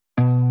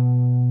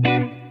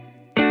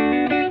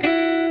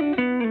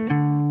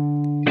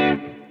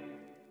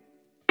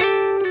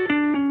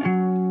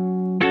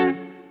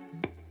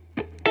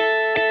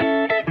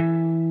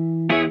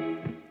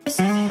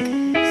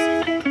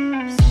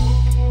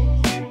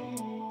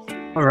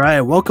All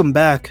right, welcome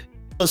back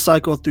to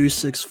Cycle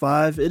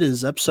 365. It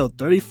is episode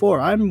 34.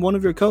 I'm one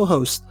of your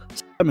co-hosts,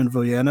 Simon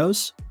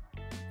Villanos.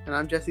 And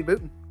I'm Jesse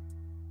Booten.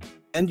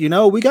 And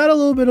we got a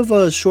little bit of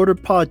a shorter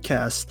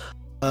podcast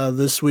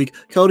this week.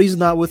 Cody's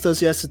not with us.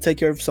 He has to take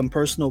care of some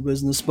personal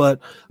business, but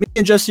me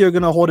and Jesse are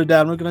going to hold it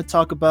down. We're going to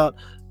talk about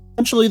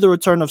essentially the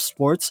return of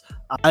sports.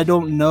 I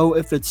don't know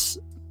if it's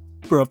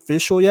super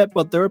official yet,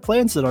 but there are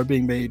plans that are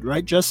being made,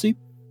 right, Jesse?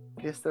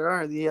 Yes, there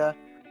are. The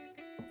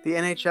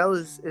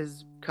NHL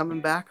is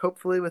coming back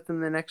hopefully within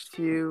the next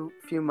few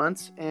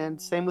months,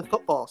 and same with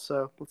football.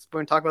 So we're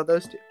going to talk about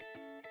those two.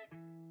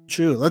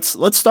 True.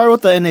 Let's start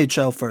with the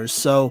NHL first.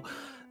 So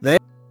they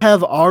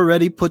have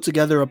already put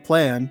together a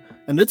plan,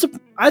 and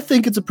I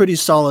think it's a pretty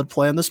solid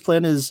plan. This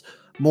plan is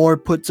more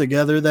put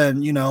together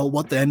than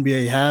what the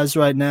NBA has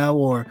right now,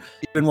 or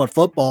even what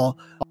football,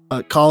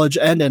 college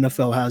and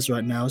NFL has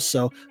right now.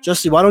 So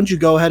Jesse, why don't you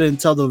go ahead and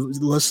tell the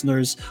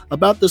listeners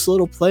about this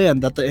little plan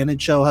that the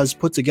NHL has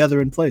put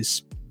together in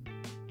place?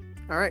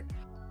 All right.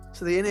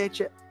 So the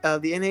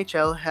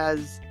NHL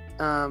has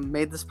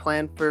made this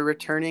plan for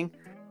returning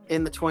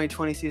in the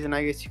 2020 season.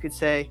 I guess you could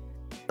say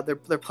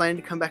they're planning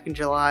to come back in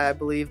July, I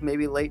believe,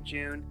 maybe late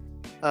June,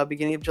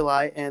 beginning of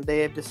July, and they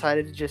have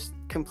decided to just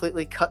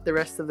completely cut the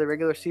rest of the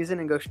regular season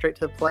and go straight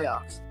to the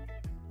playoffs.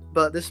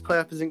 But this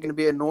playoff isn't going to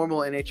be a normal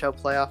NHL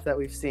playoff that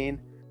we've seen,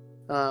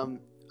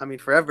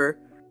 forever.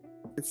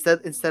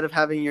 Instead of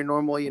having your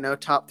normal,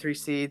 top 3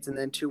 seeds and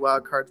then 2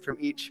 wild cards from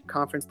each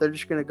conference, they're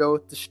just going to go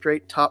with the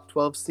straight top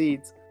 12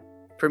 seeds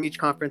from each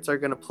conference are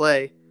going to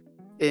play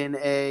in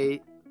a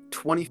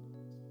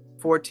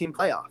 24-team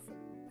playoff.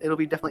 It'll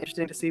be definitely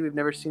interesting to see. We've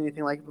never seen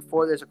anything like it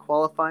before. There's a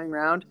qualifying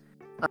round.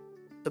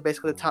 So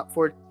basically the top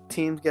 4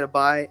 teams get a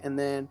bye, and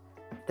then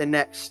the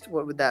next,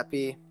 what would that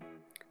be?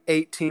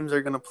 8 teams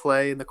are going to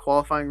play in the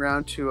qualifying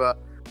round to,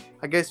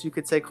 I guess you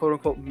could say, quote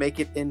unquote, make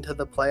it into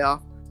the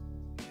playoff.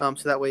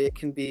 So that way it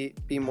can be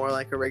more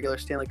like a regular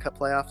Stanley Cup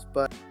playoffs.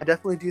 But I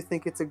definitely do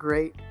think it's a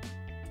great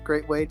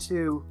way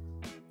to,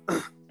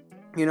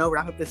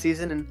 wrap up the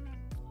season and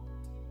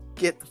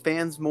get the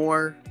fans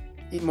more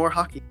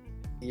hockey.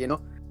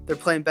 They're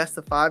playing best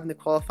of 5 in the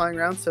qualifying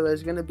round, so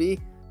there's going to be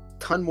a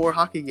ton more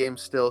hockey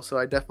games still. So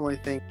I definitely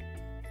think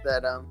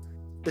that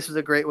this is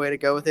a great way to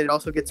go with it. It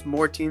also gets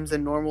more teams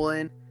than normal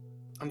in.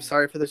 I'm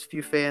sorry for those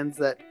few fans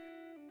that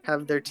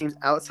have their teams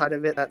outside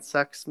of it. That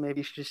sucks.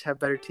 Maybe you should just have a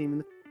better team in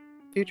the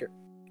future.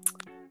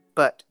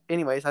 But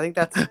anyways, I think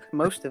that's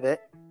most of it.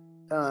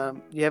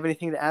 Do you have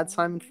anything to add,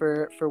 Simon,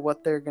 for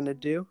what they're going to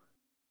do?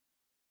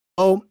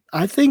 Oh,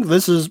 I think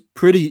this is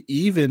pretty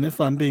even,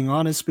 if I'm being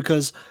honest,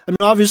 because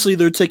obviously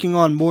they're taking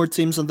on more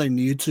teams than they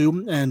need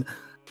to, and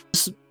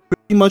this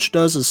pretty much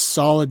does a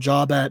solid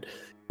job at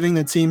giving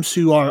the teams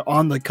who are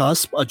on the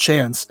cusp a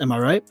chance. Am I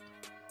right?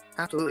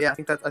 Absolutely. Yeah,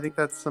 I think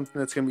that's something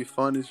that's going to be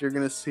fun. Is you're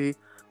going to see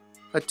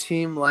a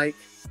team like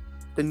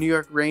the New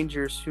York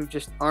Rangers, who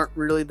just aren't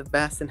really the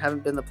best and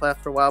haven't been in the playoffs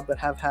for a while, but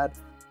have had,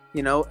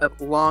 a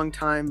long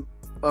time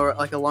or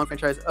like a long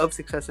franchise of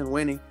success in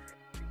winning,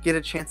 get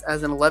a chance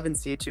as an 11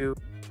 seed to,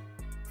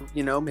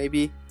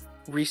 maybe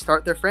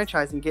restart their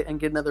franchise and get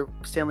another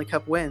Stanley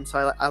Cup win.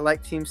 So I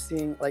like teams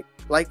seeing like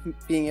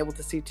being able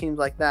to see teams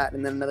like that,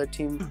 and then another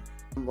team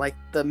like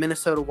the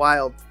Minnesota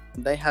Wild.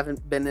 They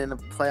haven't been in a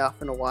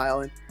playoff in a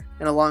while, and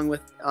along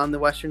with on the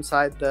western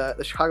side the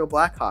Chicago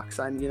Blackhawks.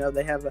 And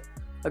they have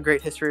a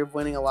great history of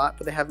winning a lot,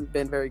 but they haven't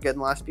been very good in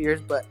the last few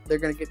years. But they're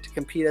going to get to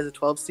compete as a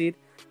 12 seed,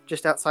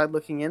 just outside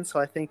looking in. So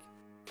I think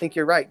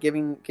you're right,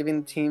 giving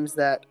the teams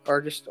that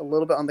are just a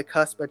little bit on the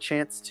cusp a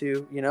chance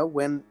to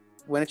win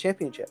a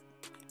championship.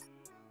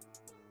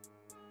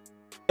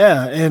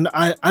 Yeah, and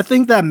I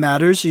think that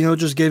matters.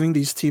 Just giving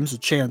these teams a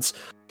chance.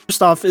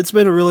 First off, it's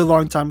been a really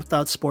long time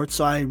without sports,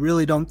 so I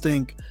really don't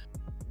think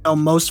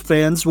most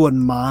fans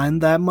wouldn't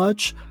mind that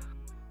much.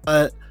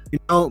 But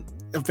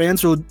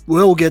fans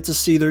will get to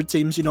see their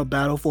teams,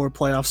 battle for a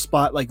playoff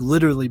spot, like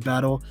literally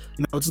battle.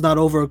 It's not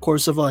over a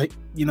course of a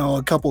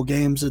couple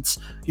games. It's,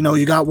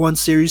 you got one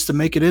series to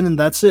make it in, and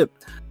that's it.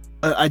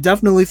 I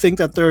definitely think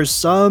that there are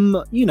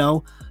some,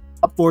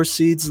 top 4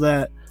 seeds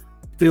that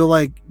feel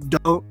like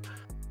don't.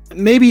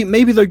 Maybe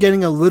they're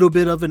getting a little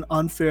bit of an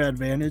unfair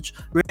advantage.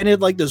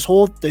 Granted, like this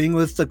whole thing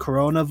with the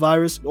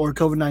coronavirus or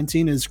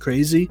COVID-19 is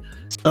crazy.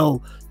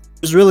 So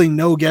there's really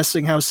no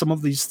guessing how some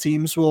of these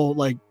teams will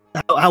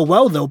how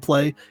well they'll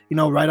play,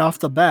 right off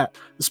the bat,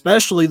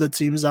 especially the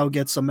teams that will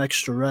get some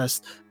extra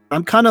rest.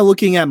 I'm kind of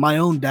looking at my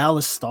own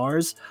Dallas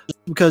Stars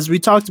because we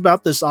talked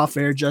about this off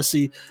air,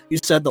 Jesse. You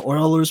said the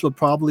Oilers would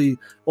probably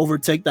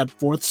overtake that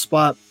 4th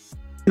spot,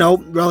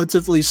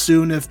 relatively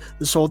soon if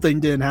this whole thing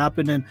didn't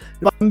happen. And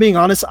if I'm being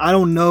honest, I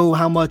don't know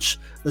how much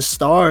the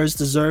Stars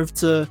deserve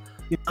to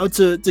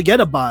get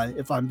a bye,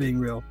 if I'm being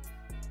real.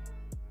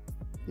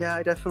 Yeah,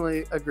 I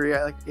definitely agree.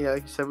 Like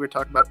you said, we were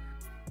talking about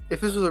if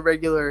this was a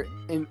regular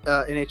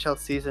NHL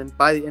season,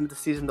 by the end of the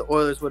season, the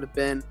Oilers would have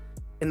been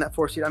in that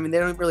 4 seed. I mean, they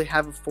don't really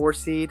have a 4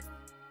 seed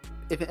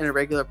if in a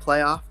regular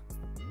playoff,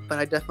 but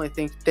I definitely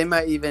think they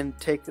might even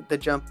take the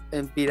jump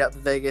and beat out the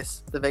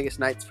Vegas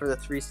Knights for the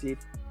 3 seed.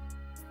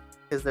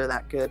 because they're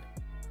that good.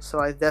 So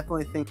I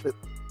definitely think that.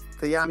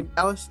 So yeah, I mean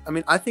Dallas. I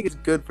mean I think it's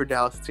good for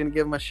Dallas. It's going to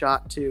give them a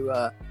shot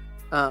to,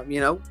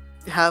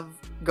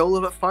 go a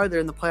little bit farther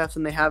in the playoffs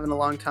than they have in a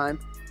long time.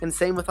 And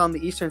same with on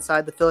the Eastern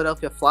side, the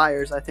Philadelphia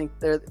Flyers. I think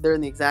they're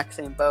in the exact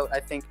same boat. I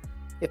think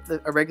if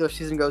a regular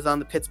season goes on,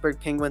 the Pittsburgh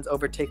Penguins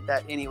overtake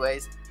that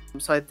anyways.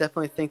 So I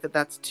definitely think that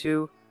that's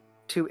two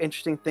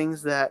interesting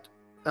things that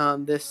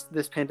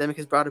this pandemic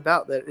has brought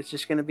about. That it's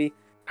just going to be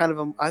kind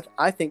of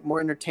I think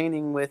more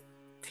entertaining with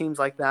teams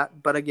like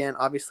that. But again,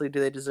 obviously, do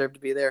they deserve to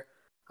be there?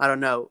 I don't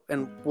know,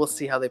 and we'll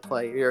see how they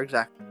play. You're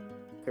exactly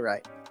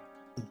right.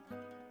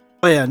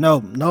 Oh yeah, no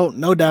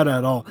doubt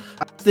at all.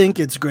 I think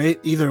it's great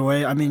either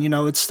way. I mean,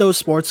 it's still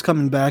sports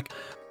coming back.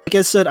 Like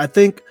I said, I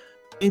think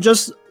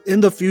just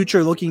in the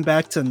future, looking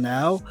back to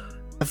now,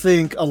 I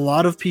think a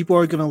lot of people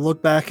are going to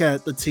look back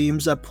at the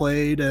teams that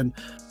played and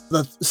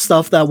the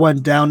stuff that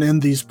went down in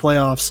these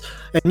playoffs.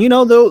 And,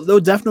 there'll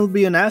definitely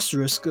be an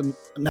asterisk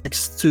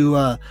next to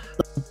the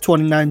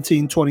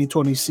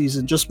 2019-2020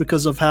 season just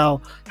because of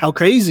how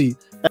crazy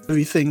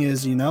everything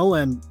is,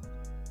 and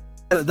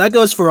that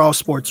goes for all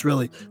sports,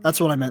 really.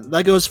 That's what I meant.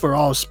 That goes for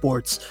all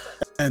sports.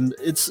 And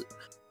it's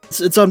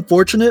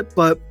unfortunate,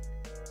 but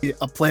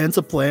a plan's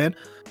a plan.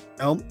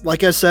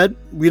 Like I said,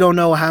 we don't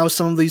know how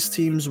some of these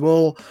teams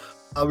will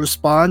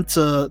respond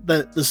to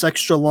this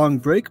extra long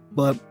break,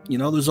 but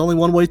there's only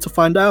one way to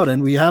find out,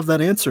 and we have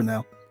that answer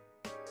now.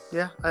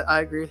 Yeah,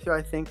 I agree with you.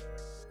 I think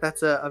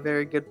that's a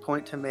very good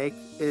point to make,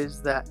 is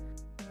that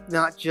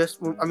not just,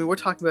 I mean, we're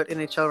talking about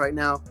NHL right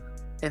now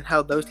and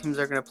how those teams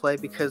are going to play,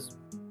 because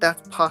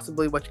that's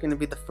possibly what is going to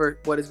be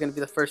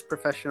the first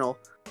professional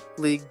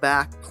league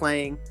back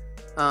playing.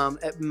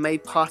 It may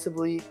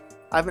possibly,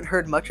 I haven't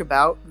heard much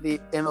about the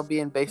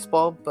MLB and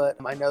baseball, but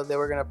I know they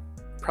were going to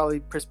probably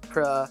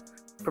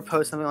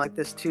propose something like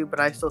this too, but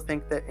I still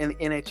think that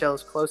NHL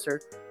is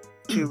closer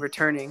to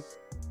returning.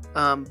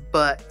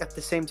 But at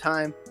the same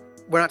time,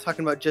 we're not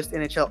talking about just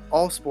NHL.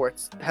 All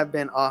sports have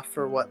been off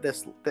for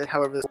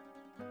however this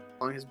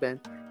long has been.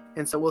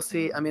 And so we'll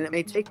see. I mean, it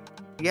may take,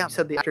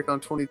 said the asterisk on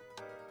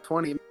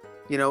 2020,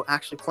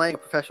 actually playing a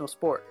professional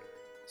sport.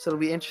 So it'll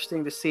be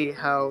interesting to see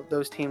how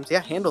those teams,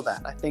 handle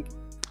that. I think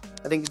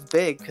it's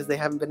big because they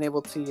haven't been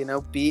able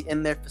to, be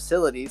in their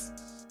facilities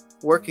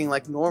working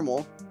like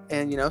normal.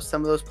 And,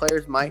 some of those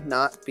players might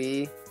not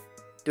be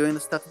doing the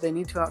stuff that they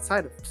need to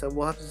outside of. So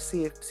we'll have to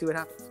see what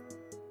happens.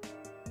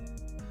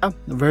 Yeah,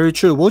 very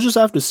true. We'll just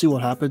have to see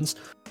what happens.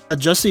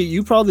 Jesse,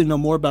 you probably know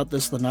more about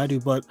this than I do,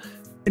 but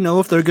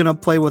if they're going to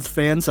play with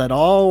fans at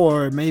all,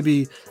 or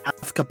maybe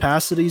have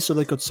capacity so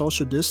they could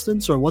social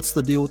distance, or what's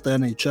the deal with the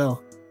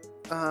NHL?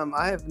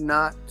 I have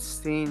not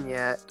seen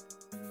yet.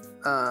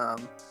 I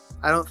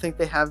don't think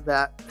they have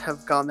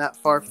gone that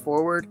far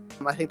forward.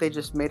 I think they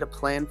just made a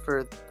plan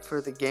for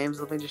the games.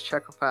 Let me just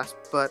check real fast,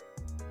 but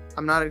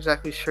I'm not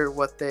exactly sure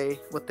what they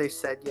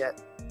said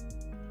yet.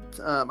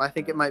 I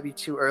think it might be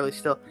too early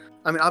still.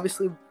 I mean,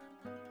 obviously,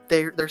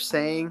 they're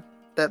saying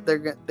that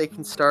they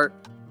can start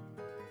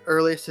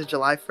earliest is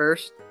July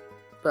 1st,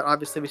 but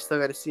obviously we still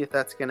got to see if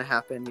that's going to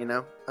happen.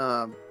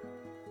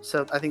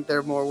 So I think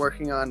they're more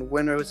working on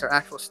when was our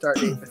actual start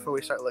date before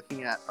we start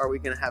looking at are we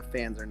going to have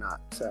fans or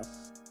not. So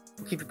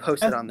we'll keep you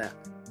posted on that.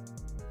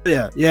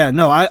 Yeah.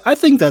 No, I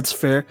think that's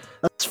fair.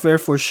 That's fair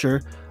for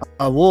sure.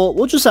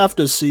 We'll just have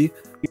to see.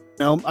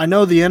 I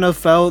know the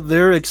NFL,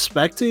 they're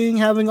expecting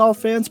having all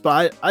fans,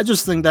 but I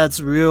just think that's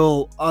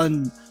real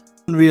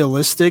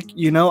unrealistic.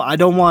 I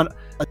don't want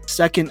a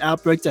second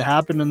outbreak to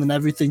happen and then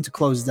everything to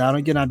close down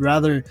again. I'd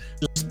rather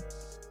just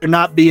there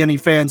not be any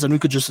fans and we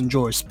could just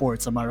enjoy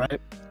sports. Am I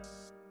right?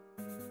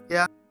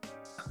 Yeah,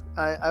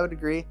 I would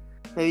agree.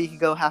 Maybe you could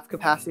go half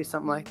capacity,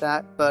 something like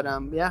that. But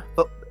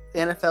but the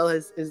NFL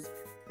has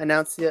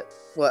announced it.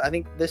 Well, I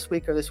think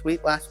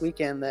last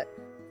weekend that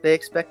they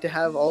expect to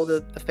have all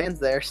the fans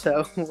there.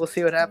 So we'll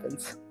see what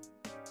happens.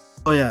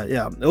 Oh yeah.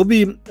 It'll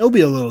be a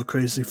little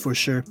crazy for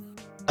sure.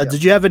 Yep.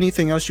 Did you have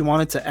anything else you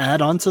wanted to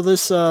add onto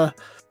this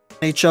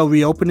NHL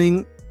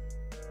reopening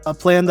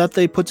plan that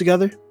they put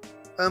together?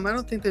 I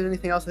don't think there's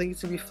anything else. I think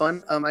it's going to be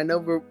fun. I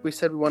know we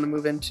said we want to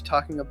move into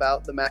talking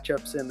about the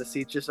matchups and the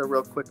seeds, just a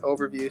real quick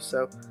overview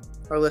so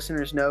our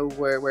listeners know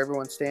where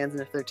everyone stands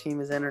and if their team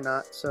is in or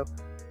not. So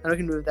I know we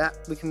can move that.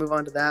 We can move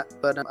on to that.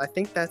 But I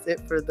think that's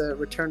it for the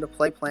return to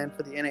play plan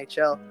for the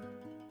NHL.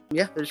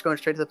 Yeah, they're just going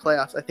straight to the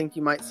playoffs. I think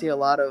you might see a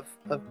lot of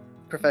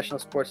professional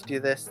sports do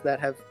this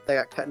that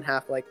got cut in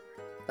half, like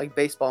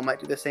baseball might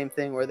do the same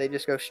thing where they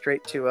just go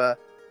straight to a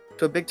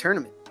big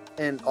tournament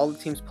and all the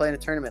teams play in a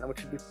tournament,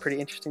 which would be pretty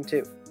interesting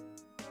too.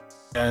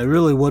 Yeah, it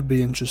really would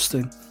be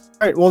interesting.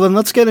 All right, well then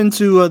let's get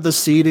into the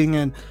seeding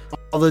and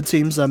all the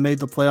teams that made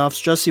the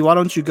playoffs. Jesse, why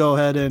don't you go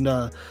ahead and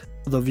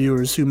the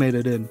viewers who made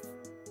it in?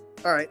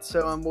 All right,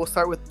 so we'll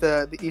start with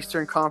the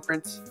Eastern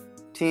Conference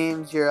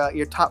teams,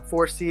 your top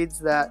 4 seeds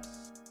that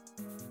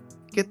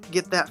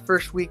get that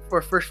first week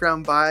or first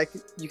round bye,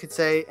 you could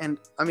say. And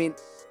I mean,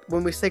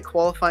 when we say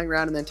qualifying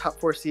round and then top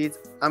 4 seeds,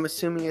 I'm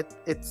assuming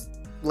it's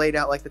laid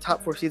out like the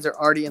top 4 seeds are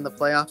already in the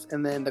playoffs,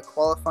 and then the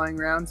qualifying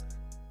rounds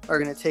are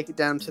going to take it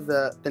down to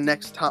the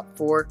next top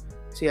 4.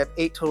 So you have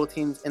 8 total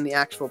teams in the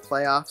actual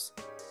playoffs.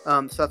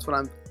 So that's what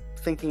I'm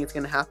thinking is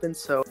going to happen.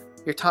 So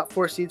your top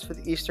 4 seeds for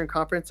the Eastern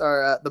Conference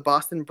are the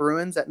Boston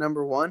Bruins at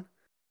number 1,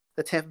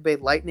 the Tampa Bay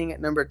Lightning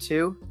at number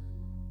 2,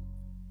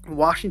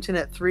 Washington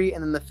at 3,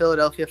 and then the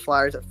Philadelphia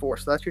Flyers at 4.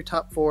 So that's your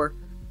top 4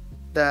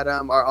 that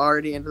are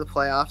already into the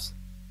playoffs.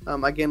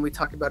 Again, we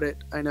talked about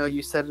it. I know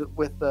you said it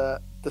with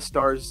the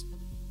Stars,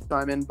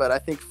 Simon, but I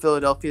think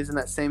Philadelphia is in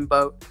that same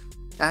boat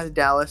as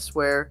Dallas,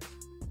 where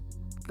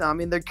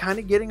they're kind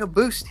of getting a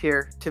boost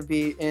here to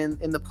be in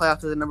the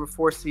playoffs as a number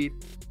 4 seed,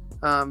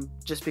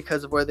 just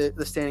because of where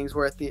the standings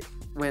were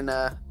when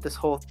this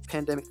whole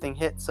pandemic thing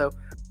hit. So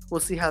we'll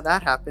see how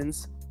that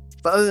happens.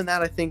 But other than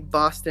that, I think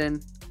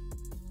Boston,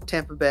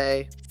 Tampa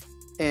Bay,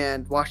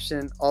 and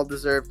Washington all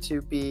deserve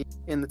to be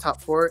in the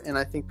top 4, and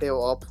I think they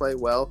will all play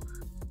well.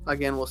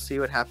 Again, we'll see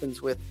what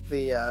happens with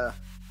the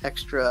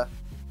extra,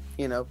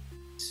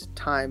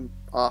 time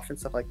off and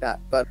stuff like that.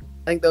 But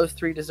I think those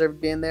 3 deserve to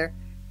be in there.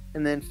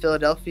 And then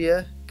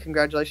Philadelphia,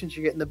 congratulations,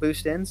 you're getting the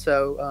boost in,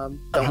 so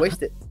don't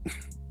waste it.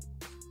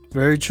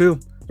 Very true.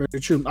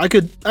 Very true.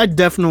 I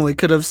definitely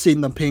could have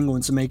seen the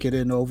Penguins make it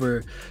in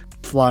over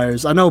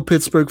Flyers. I know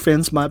Pittsburgh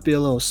fans might be a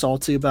little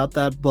salty about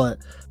that, but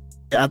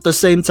at the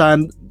same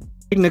time,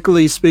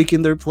 technically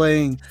speaking, they're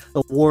playing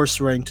the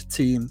worst ranked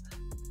team.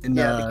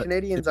 The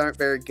Canadians aren't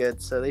very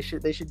good, so they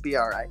should be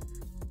all right.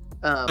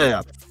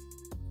 Yeah.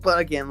 But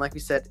again, like we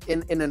said,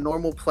 in a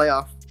normal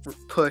playoff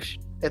push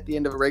at the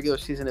end of a regular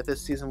season, if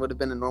this season would have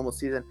been a normal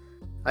season,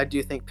 I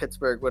do think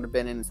Pittsburgh would have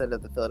been in instead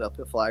of the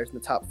Philadelphia Flyers in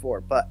the top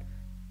 4. But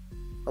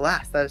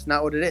alas, that is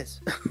not what it is.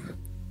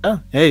 Yeah,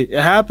 hey,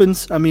 it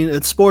happens. I mean,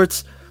 it's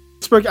sports.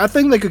 Pittsburgh, I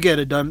think they could get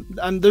it done.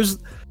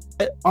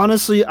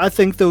 Honestly, I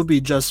think they'll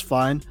be just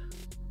fine.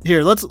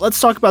 Here, let's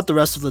talk about the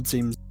rest of the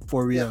teams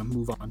before we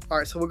move on. All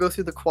right, so we'll go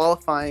through the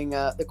qualifying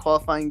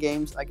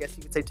games, I guess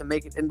you could say, to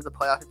make it into the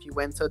playoff if you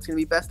win. So it's going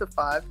to be best of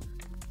 5.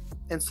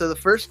 And so the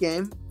first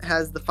game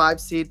has the 5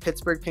 seed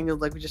Pittsburgh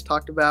Penguins, like we just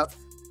talked about,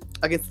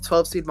 against the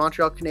 12 seed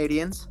Montreal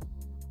Canadiens.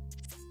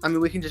 I mean,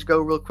 we can just go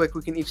real quick.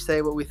 We can each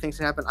say what we think is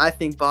going to happen. I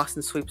think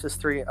Boston sweeps this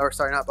 3, or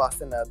sorry, not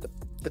Boston.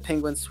 The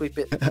Penguins sweep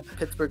it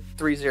Pittsburgh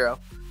 3-0.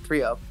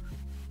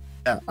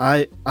 Yeah,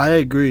 I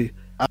agree.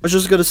 I was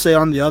just going to say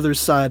on the other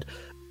side,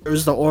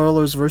 there's the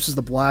Oilers versus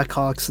the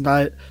Blackhawks, and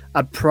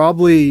I'd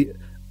probably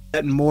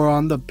bet more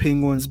on the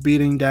Penguins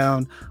beating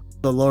down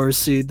the lower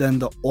seed than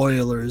the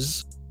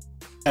Oilers,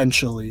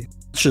 potentially.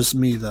 It's just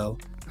me, though.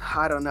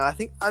 I don't know. I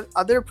think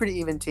they're a pretty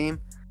even team.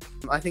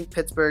 I think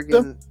Pittsburgh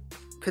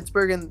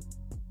and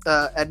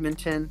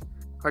Edmonton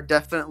are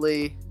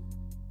definitely.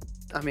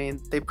 I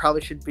mean, they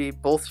probably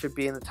both should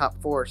be in the top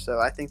 4. So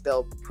I think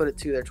they'll put it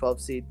to their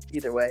 12 seed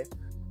either way.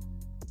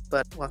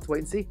 But we'll have to wait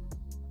and see.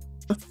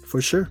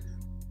 For sure.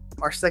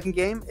 Our second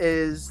game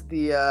is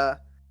the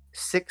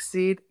 6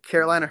 seed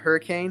Carolina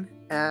Hurricane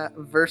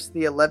versus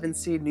the 11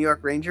 seed New York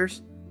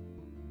Rangers.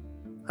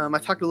 I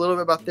talked a little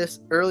bit about this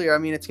earlier. I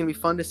mean, it's going to be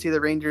fun to see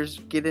the Rangers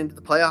get into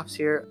the playoffs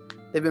here.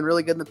 They've been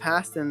really good in the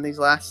past, and these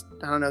last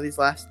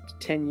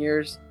 10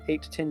 years,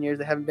 8 to 10 years,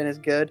 they haven't been as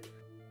good.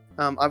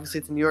 Obviously,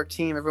 it's a New York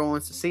team. Everyone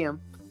wants to see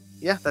them.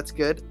 Yeah, that's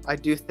good. I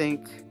do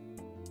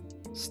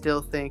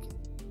still think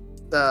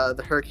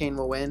the Hurricane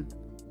will win.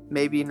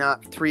 Maybe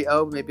not 3-0,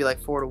 but maybe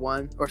like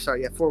 4-1. Or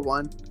sorry,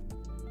 4-1.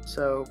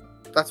 So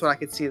that's what I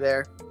could see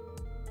there.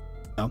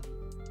 Yeah.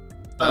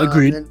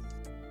 Agreed.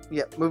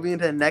 Moving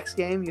into the next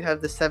game, you have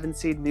the 7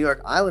 seed New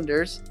York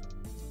Islanders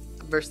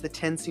versus the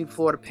 10 seed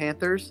Florida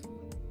Panthers.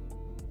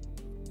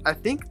 I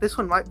think this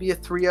one might be a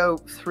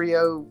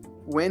 3-0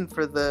 win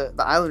for the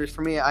Islanders.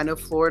 For me, I know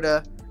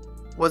Florida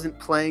wasn't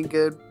playing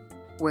good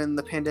when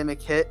the pandemic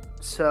hit,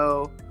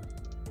 so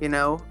I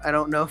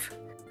don't know if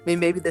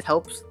maybe this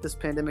helps. This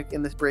pandemic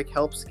and this break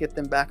helps get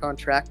them back on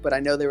track, but I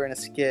know they were in a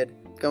skid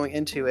going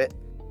into it,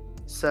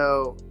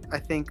 so I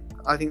think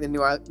the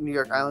New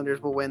York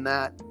Islanders will win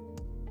that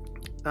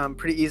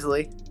pretty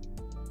easily.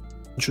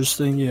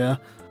 Interesting, yeah.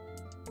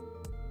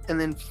 And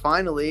then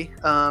finally,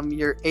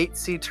 your 8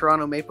 seed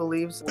Toronto Maple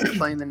Leafs will be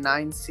playing the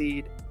 9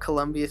 seed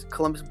Columbus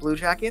Blue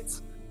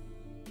Jackets.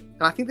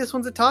 And I think this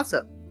one's a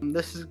toss-up.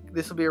 This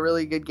will be a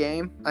really good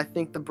game. I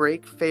think the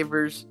break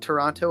favors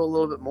Toronto a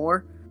little bit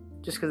more,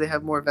 just because they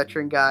have more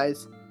veteran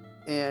guys.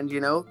 And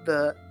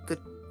the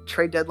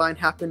trade deadline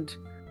happened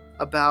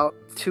about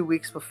 2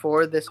 weeks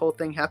before this whole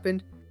thing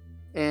happened,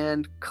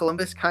 and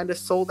Columbus kind of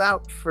sold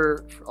out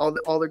for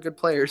all their good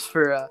players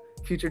for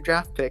future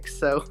draft picks.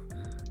 So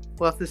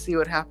we'll have to see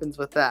what happens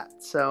with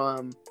that.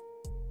 So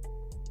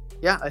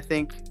I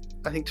think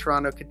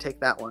Toronto could take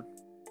that one.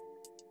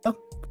 Oh,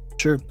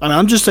 sure. I mean,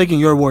 I'm just taking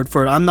your word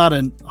for it. I'm not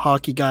a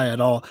hockey guy at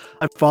all.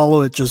 I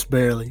follow it just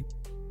barely.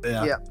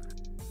 Yeah.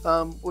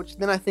 Which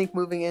then I think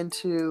moving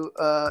into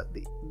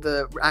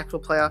the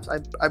actual playoffs,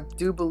 I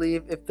do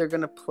believe if they're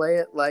going to play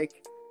it like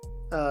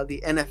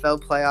the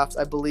NFL playoffs,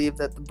 I believe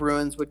that the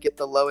Bruins would get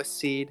the lowest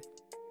seed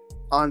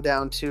on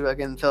down to,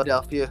 again,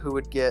 Philadelphia, who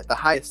would get the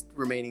highest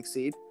remaining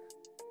seed.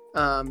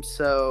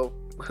 So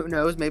who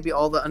knows? Maybe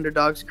all the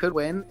underdogs could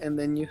win, and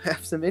then you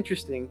have some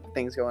interesting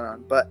things going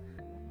on. But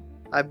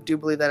I do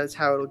believe that is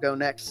how it'll go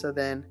next. So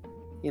then,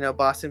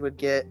 Boston would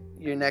get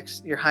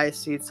your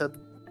highest seed. So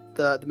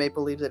the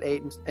Maple Leafs at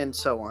 8 and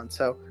so on.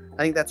 So I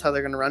think that's how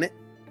they're going to run it,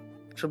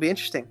 which will be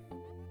interesting.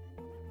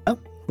 Yeah,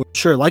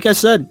 sure. Like I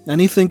said,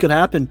 anything could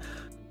happen.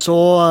 So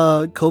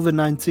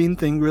COVID-19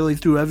 thing really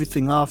threw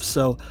everything off.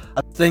 So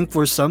I think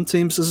for some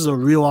teams, this is a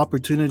real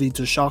opportunity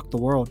to shock the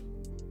world.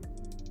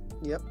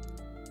 Yep.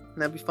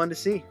 And that'd be fun to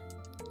see.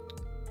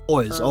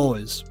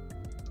 Always.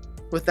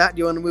 With that, do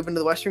you want to move into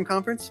the Western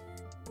Conference?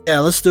 Yeah,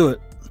 let's do it.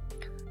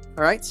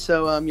 All right.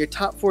 So your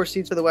top 4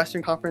 seeds for the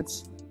Western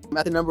Conference.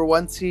 At the number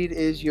 1 seed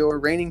is your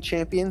reigning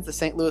champions, the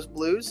St. Louis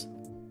Blues.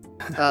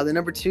 The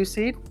number 2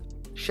 seed,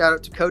 shout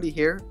out to Cody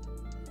here,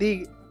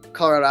 the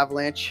Colorado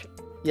Avalanche.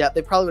 Yeah,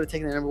 they probably would have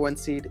taken the number 1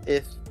 seed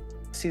if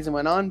the season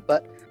went on,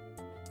 but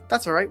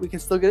that's all right. We can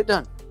still get it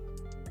done.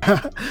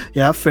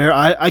 Yeah, fair.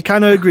 I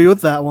kind of agree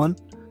with that one.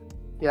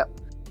 Yep.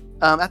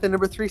 At the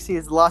number 3 seed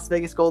is the Las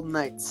Vegas Golden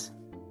Knights.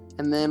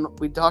 And then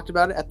we talked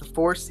about it at the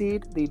 4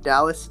 seed, the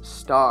Dallas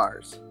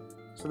Stars.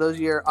 So those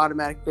are your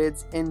automatic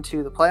bids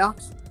into the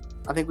playoffs.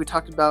 I think we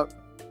talked about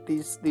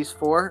these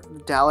 4.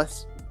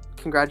 Dallas,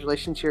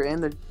 congratulations, you're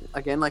in.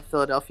 Again, like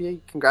Philadelphia,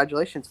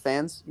 congratulations,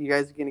 fans. You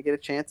guys are going to get a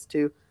chance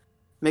to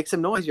make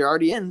some noise. You're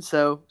already in,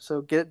 so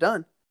get it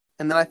done.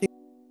 And then I think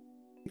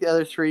the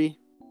other 3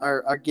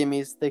 are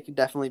gimmies. They could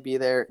definitely be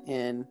there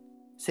in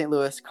St.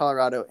 Louis,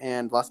 Colorado,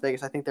 and Las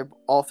Vegas. I think they're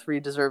all 3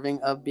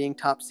 deserving of being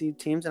top seed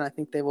teams, and I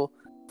think they will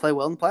play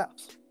well in the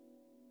playoffs.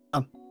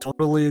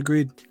 Totally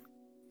agreed.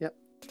 Yep.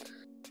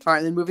 All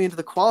right, then moving into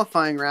the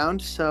qualifying round.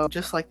 So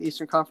just like the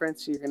Eastern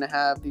Conference, you're going to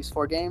have these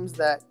 4 games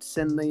that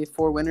send the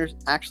 4 winners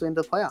actually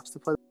into the playoffs to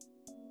play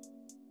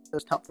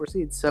those top 4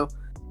 seeds. So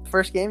the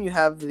first game, you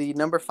have the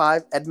number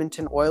 5 5th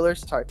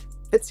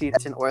seed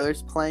Edmonton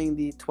Oilers playing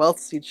the 12th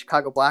seed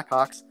Chicago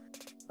Blackhawks.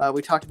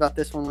 We talked about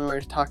this when we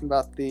were talking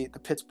about the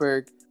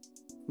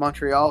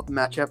Pittsburgh-Montreal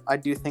matchup. I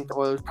do think the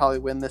Oilers probably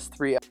win this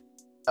 3-0.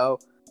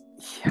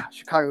 Yeah,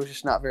 Chicago's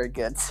just not very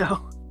good,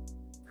 so...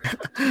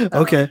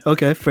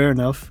 Okay, fair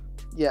enough.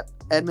 Yeah,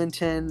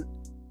 Edmonton,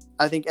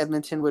 I think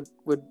Edmonton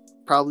would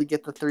probably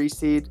get the 3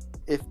 seed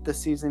if the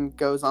season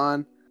goes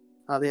on.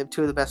 They have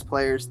 2 of the best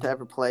players to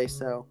ever play,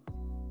 so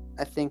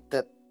I think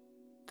that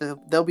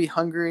they'll be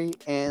hungry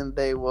and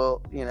they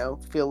will,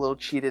 feel a little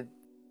cheated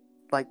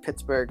like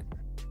Pittsburgh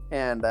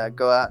and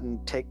go out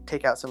and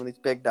take out some of these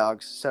big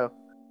dogs. So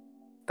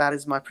that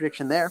is my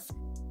prediction there.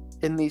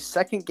 In the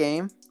second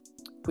game,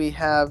 we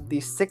have the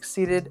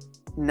 6th-seeded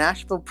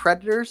Nashville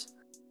Predators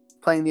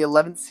playing the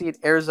 11th seed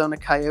Arizona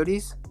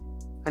Coyotes.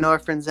 I know our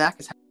friend Zach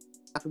is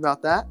happy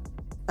about that.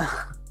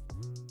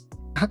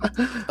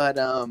 But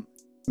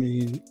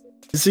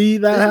is he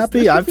that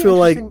happy? I feel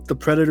like the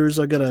Predators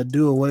are gonna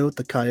do away with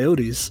the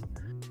Coyotes.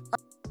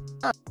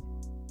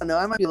 No,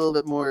 I might be a little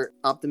bit more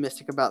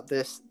optimistic about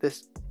this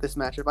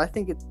matchup. I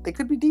think they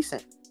could be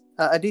decent.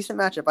 A decent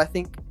matchup. I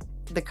think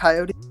the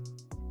Coyotes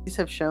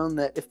have shown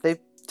that if they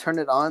turn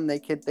it on, they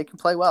can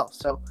play well.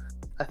 So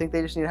I think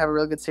they just need to have a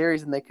real good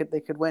series, and they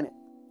could win it.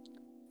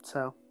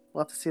 So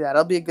we'll have to see that.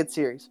 It'll be a good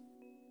series.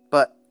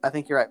 But I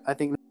think you're right. I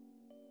think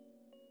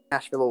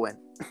Nashville will win.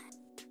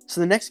 So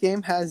the next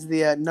game has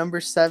the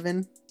number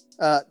 7,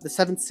 the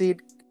 7th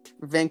seed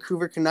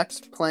Vancouver Canucks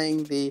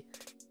playing the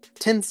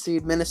 10th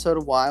seed Minnesota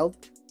Wild.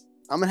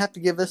 I'm going to have to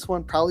give this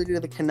one probably to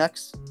the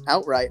Canucks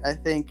outright. I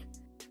think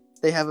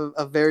they have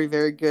a very,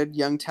 very good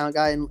young talent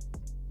guy in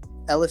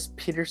Ellis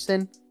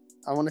Peterson.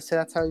 I want to say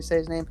that's how you say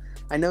his name.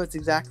 I know it's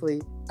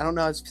exactly, I don't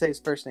know how to say his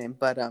first name,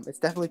 but it's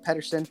definitely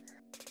Peterson.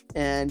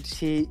 And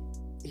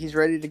he's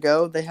ready to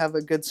go. They have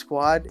a good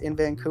squad in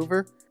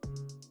Vancouver.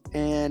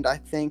 And I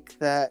think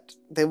that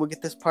they will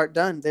get this part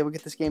done. They will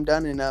get this game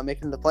done and make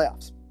it into the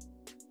playoffs.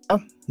 Oh,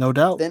 no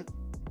doubt. Then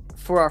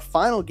for our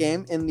final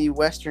game in the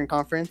Western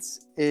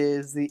Conference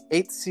is the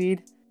 8th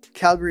seed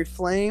Calgary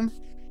Flame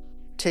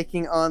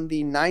taking on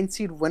the 9th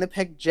seed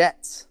Winnipeg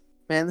Jets.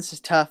 Man, this is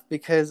tough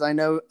because I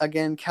know,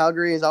 again,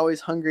 Calgary is always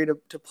hungry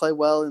to play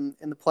well in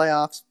the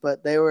playoffs,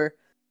 but they were,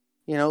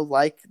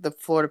 like the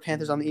Florida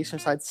Panthers on the eastern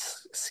side,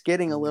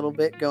 skidding a little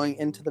bit going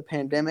into the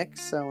pandemic.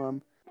 So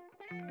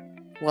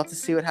we'll have to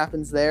see what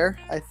happens there.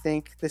 I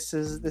think this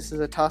is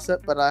a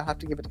toss-up, but I have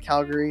to give it to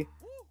Calgary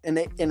in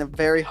a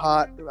very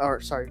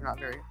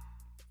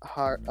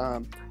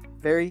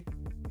very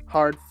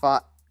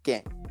hard-fought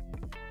game.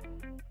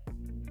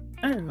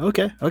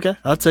 Okay.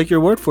 I'll take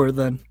your word for it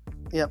then.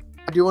 Yep.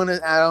 I do want to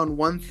add on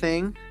one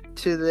thing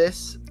to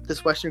this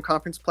Western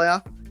Conference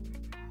playoff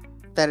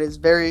that is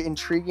very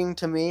intriguing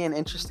to me and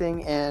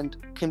interesting and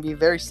can be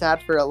very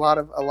sad for a lot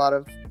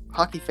of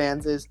hockey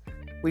fans is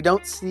we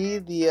don't see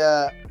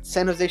the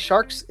San Jose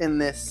Sharks in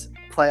this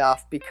playoff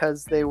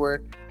because they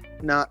were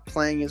not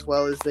playing as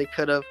well as they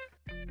could have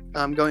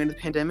going into the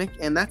pandemic.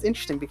 And that's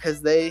interesting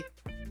because they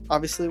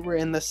obviously were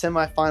in the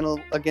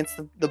semifinal against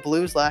the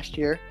Blues last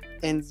year.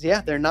 And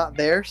yeah, they're not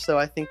there. So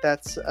I think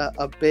that's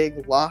a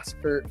big loss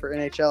for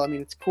NHL. I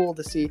mean, it's cool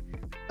to see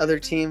other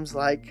teams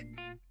like,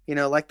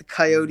 like the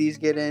Coyotes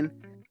get in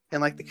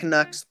and like the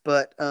Canucks,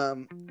 but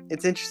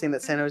it's interesting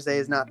that San Jose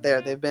is not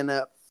there. They've been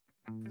a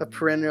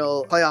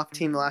perennial playoff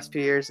team the last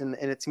few years, and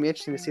it's going to be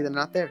interesting to see them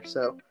not there.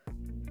 So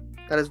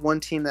that is one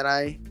team that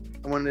I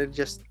wanted to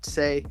just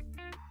say,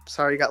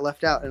 sorry you got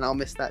left out, and I'll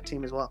miss that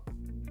team as well.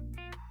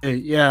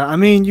 Yeah, I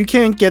mean, you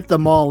can't get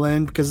them all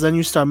in because then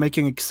you start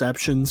making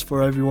exceptions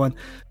for everyone.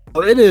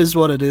 It is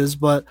what it is,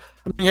 but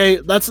I mean,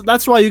 hey,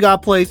 that's why you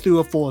got to play through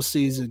a full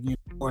season.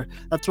 Or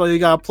that's why you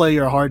got to play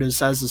your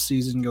hardest as the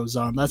season goes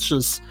on. That's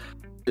just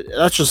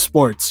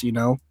sports,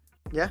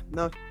 Yeah,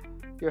 no,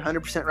 you're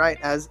 100% right.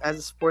 As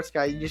a sports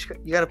guy, you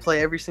got to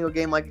play every single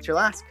game like it's your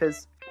last.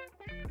 Because,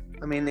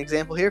 I mean, an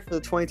example here for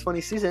the 2020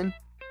 season,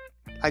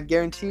 I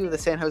guarantee you the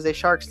San Jose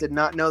Sharks did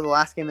not know the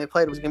last game they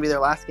played was going to be their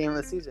last game of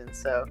the season.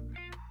 So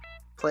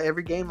play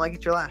every game like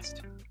it's your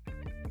last.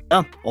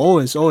 Yeah,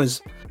 always.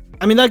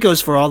 I mean, that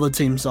goes for all the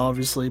teams,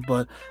 obviously,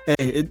 but hey,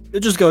 it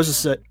just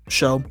goes to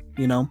show,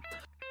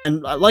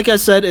 And like I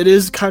said, it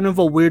is kind of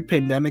a weird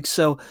pandemic,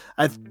 so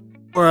it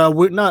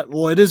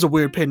is a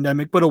weird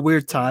pandemic, but a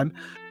weird time.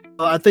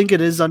 I think it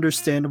is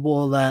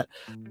understandable that,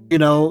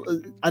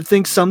 I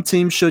think some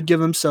teams should give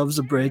themselves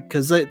a break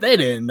because they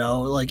didn't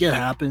know, like it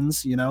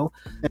happens,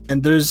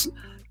 and there's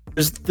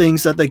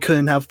things that they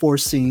couldn't have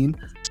foreseen.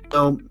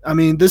 So, I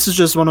mean, this is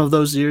just one of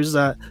those years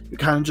that you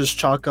kind of just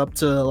chalk up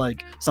to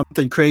like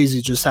something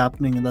crazy just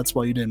happening, and that's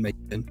why you didn't make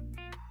it in.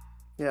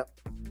 Yeah.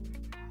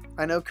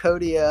 I know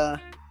Cody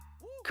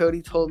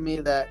told me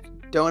that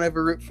don't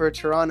ever root for a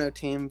Toronto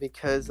team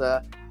because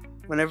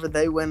whenever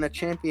they win a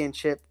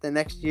championship, the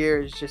next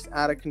year is just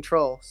out of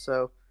control.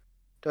 So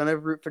don't ever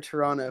root for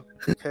Toronto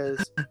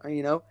because,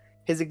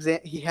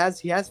 he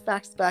has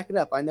facts to back it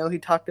up. I know he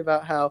talked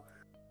about how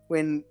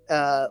when,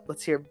 I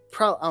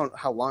don't know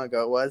how long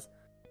ago it was,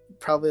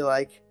 probably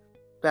like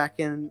back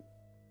in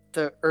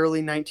the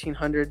early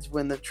 1900s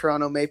when the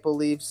Toronto Maple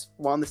Leafs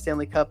won the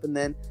Stanley Cup, and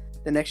then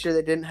the next year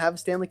they didn't have a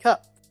Stanley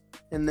Cup.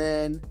 And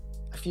then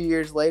a few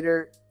years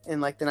later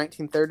in like the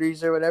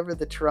 1930s or whatever,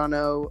 the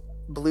Toronto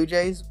Blue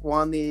Jays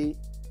won the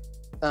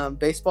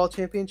baseball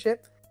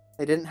championship.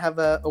 They didn't have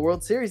a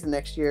World Series the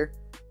next year.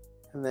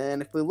 And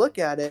then if we look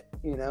at it,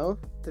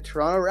 the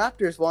Toronto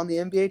Raptors won the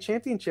NBA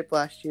championship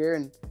last year,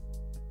 and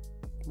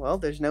well,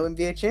 there's no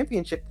NBA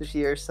championship this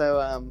year.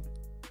 So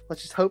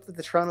let's just hope that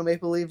the Toronto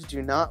Maple Leafs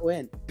do not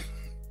win.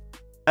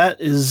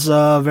 That is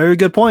a very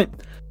good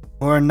point.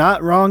 We're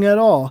not wrong at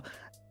all.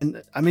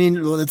 And I mean,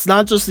 it's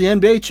not just the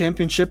NBA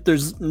championship.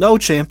 There's no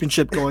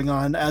championship going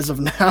on as of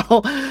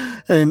now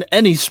in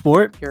any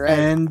sport. You're right.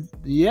 And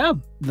yeah,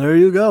 there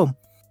you go.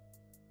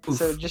 Oof.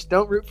 So just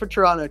don't root for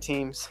Toronto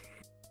teams.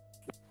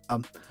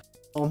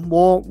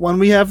 Well, when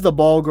we have the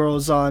Ball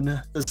Girls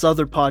on this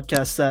other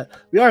podcast that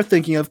we are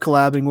thinking of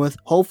collabing with,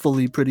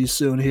 hopefully pretty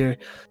soon here,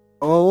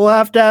 we'll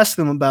have to ask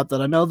them about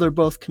that. I know they're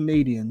both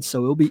Canadian,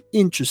 so it'll be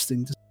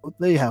interesting to see what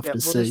they have to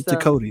say to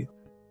Cody.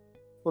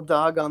 We'll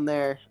dog on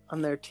their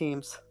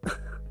teams.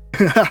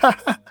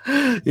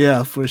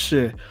 Yeah, for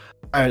sure.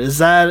 All right, is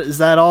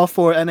that all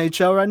for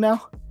NHL right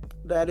now?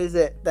 That is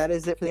it. That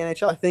is it for the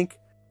NHL. I think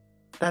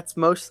that's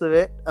most of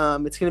it.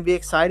 It's going to be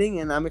exciting,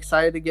 and I'm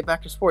excited to get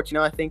back to sports.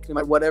 I think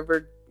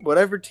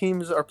whatever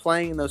teams are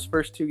playing in those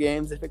first two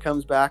games, if it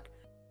comes back,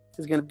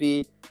 is going to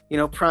be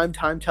prime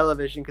time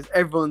television because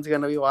everyone's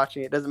going to be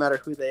watching it. It doesn't matter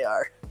who they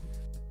are.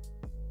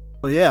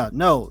 Well, yeah,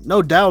 no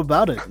doubt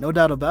about it. No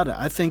doubt about it.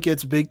 I think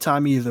it's big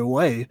time either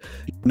way.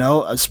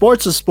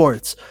 Sports is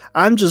sports.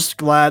 I'm just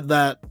glad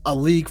that a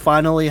league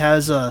finally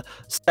has a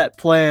set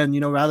plan,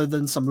 rather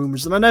than some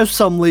rumors. And I know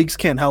some leagues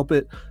can't help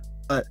it,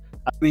 but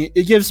I mean,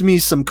 it gives me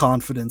some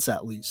confidence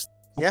at least.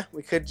 Yeah,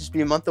 we could just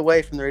be a month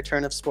away from the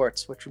return of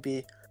sports, which would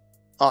be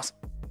awesome.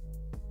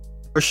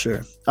 For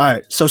sure. All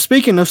right. So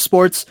speaking of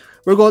sports,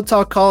 we're going to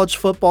talk college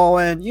football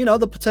and,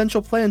 the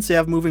potential plans they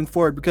have moving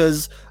forward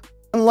because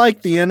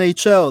unlike the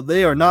NHL,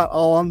 they are not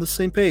all on the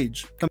same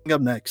page. Coming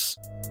up next.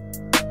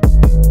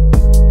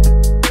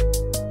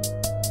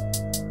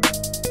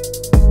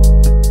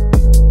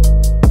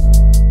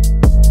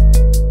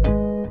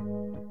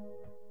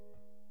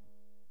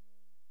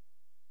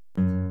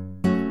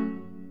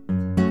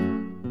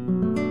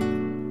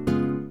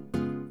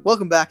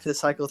 Welcome back to the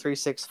Cycle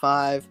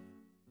 365,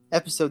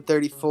 episode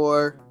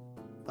 34.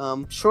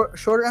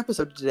 Shorter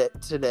episode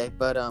today,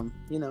 but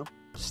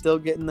still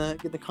getting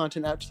the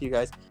content out to you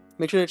guys.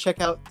 Make sure to check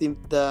out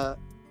the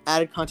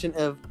added content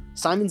of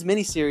Simon's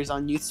mini series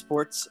on youth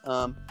sports.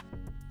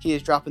 He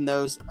is dropping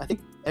those, I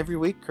think, every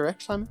week.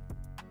 Correct, Simon?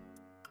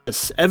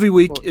 Yes, every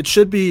week. It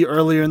should be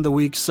earlier in the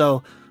week,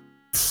 so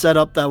set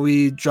up that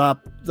we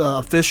drop the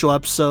official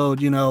episode,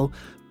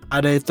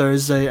 Friday,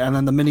 Thursday, and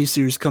then the mini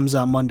series comes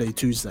out Monday,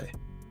 Tuesday.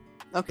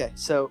 Okay,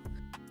 so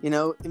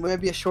it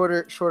might be a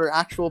shorter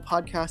actual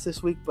podcast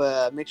this week,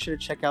 but make sure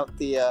to check out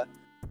the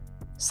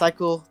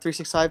Cycle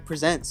 365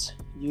 Presents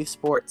Youth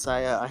Sports.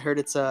 I heard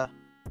it's a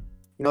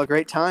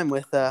great time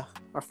with our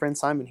friend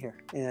Simon here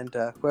and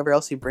whoever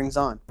else he brings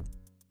on.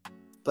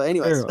 But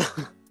anyways,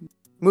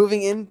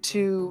 moving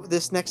into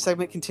this next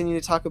segment, continue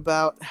to talk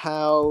about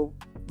how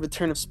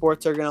return of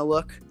sports are going to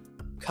look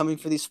coming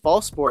for these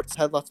fall sports.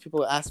 I had lots of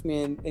people ask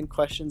me in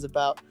questions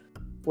about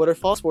what are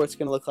fall sports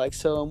going to look like.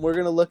 So we're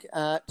going to look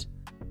at,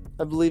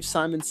 I believe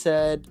Simon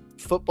said,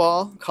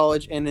 football,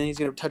 college, and then he's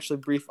going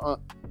to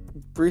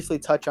briefly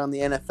touch on the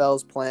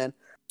NFL's plan.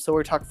 So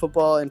we're talking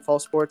football and fall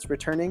sports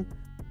returning.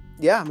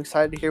 Yeah, I'm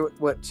excited to hear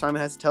what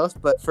Simon has to tell us.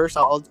 But first,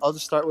 I'll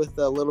just start with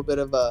a little bit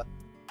of a,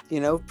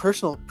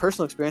 personal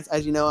experience.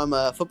 As you know, I'm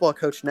a football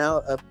coach now,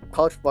 a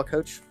college football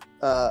coach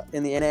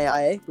in the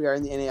NAIA. We are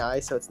in the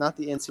NAIA, so it's not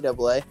the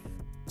NCAA.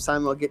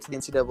 Simon will get to the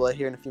NCAA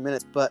here in a few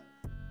minutes, but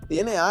the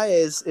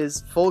NAIA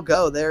is full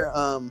go. They're,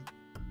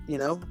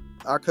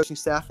 our coaching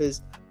staff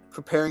is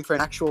preparing for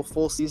an actual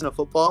full season of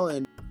football,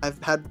 and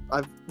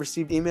I've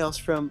received emails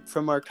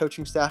from our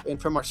coaching staff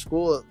and from our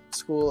school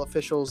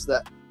officials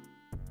that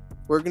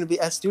we're going to be,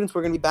 as students,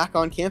 we're going to be back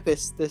on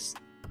campus this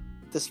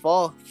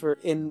fall for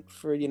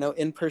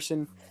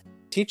in-person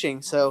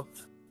teaching. So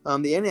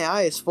the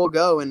NAIA is full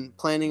go and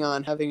planning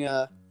on having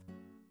a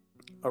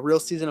real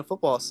season of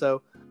football.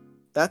 So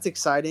that's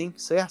exciting.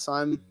 So yeah, so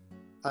I'm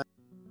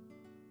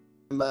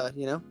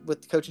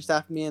with the coaching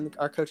staff, me and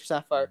our coaching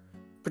staff are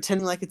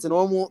pretending like it's a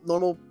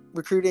normal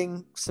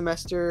recruiting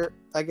semester,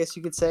 I guess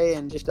you could say,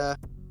 and just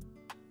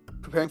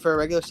preparing for a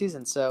regular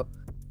season. So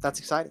that's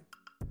exciting.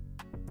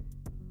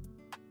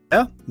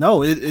 Yeah,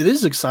 no, it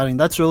is exciting.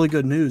 That's really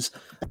good news.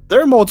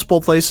 There are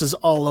multiple places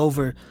all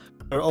over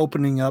that are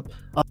opening up.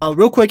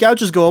 Real quick, I'll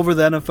just go over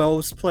the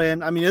NFL's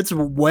plan. I mean, it's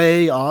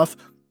way off.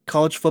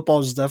 College football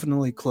is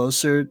definitely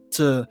closer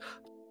to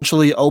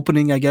actually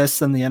opening, I guess,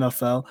 than the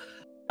NFL.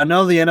 I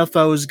know the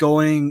NFL is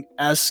going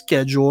as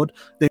scheduled.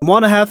 They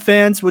want to have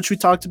fans, which we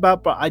talked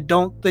about, but I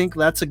don't think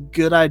that's a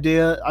good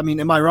idea. I mean,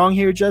 am I wrong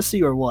here,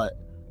 Jesse, or what?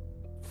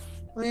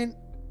 I mean,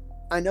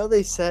 I know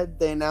they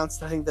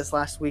announced, I think this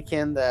last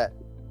weekend, that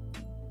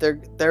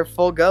they're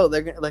full go.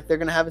 They're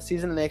gonna have a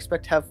season, and they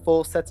expect to have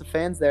full sets of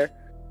fans there.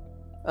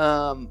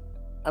 I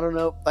don't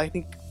know. I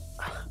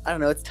don't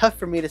know. It's tough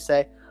for me to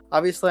say.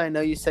 Obviously, I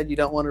know you said you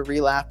don't want to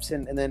relapse,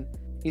 and then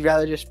you'd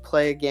rather just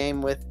play a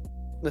game with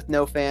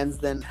no fans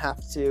than have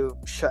to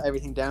shut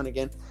everything down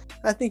again.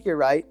 I think you're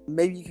right.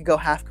 Maybe you could go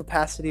half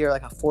capacity or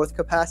like a fourth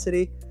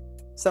capacity,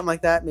 something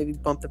like that. Maybe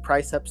bump the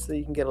price up so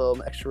you can get a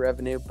little extra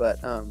revenue.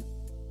 But I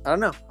don't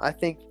know. I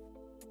think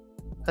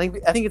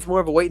it's more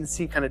of a wait and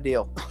see kind of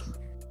deal.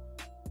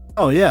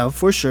 Oh yeah,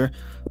 for sure.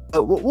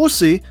 We'll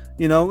see.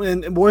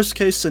 In worst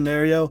case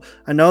scenario,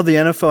 I know the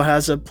NFL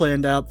has it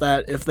planned out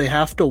that if they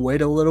have to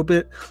wait a little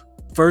bit,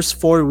 first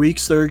 4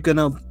 weeks they're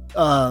gonna.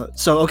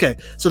 So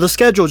the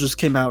schedule just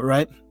came out,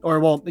 right? Or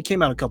well, it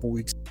came out a couple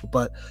weeks ago,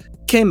 but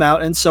it came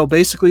out, and so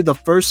basically the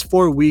first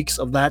 4 weeks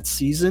of that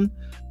season,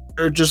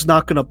 they're just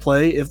not gonna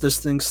play if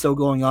this thing's still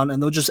going on,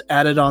 and they'll just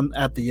add it on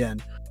at the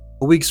end.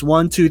 Weeks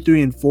 1, 2,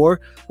 3, and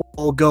 4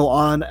 will go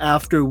on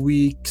after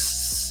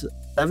weeks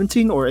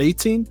 17 or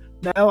 18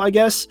 now, I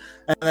guess,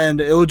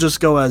 and it will just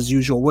go as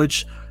usual,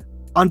 which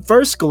on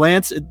first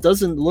glance it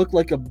doesn't look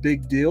like a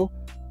big deal,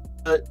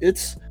 but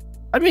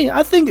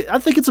I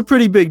think it's a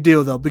pretty big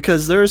deal though,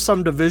 because there are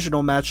some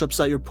divisional matchups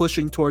that you're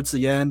pushing towards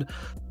the end.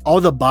 All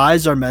the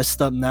buys are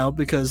messed up now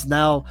because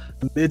now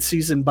the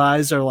mid-season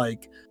buys are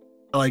like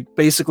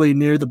basically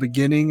near the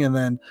beginning, and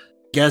then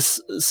I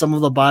guess some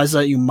of the buys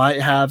that you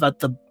might have at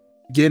the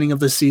beginning of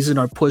the season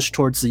are pushed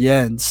towards the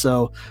end.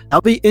 So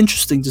that'll be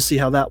interesting to see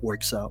how that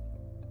works out.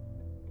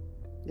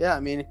 Yeah, I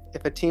mean,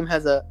 if a team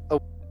has a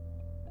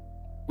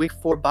week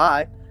 4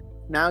 bye,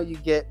 now you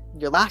get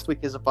your last week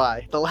is a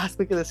bye. The last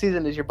week of the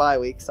season is your bye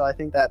week. So I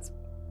think that's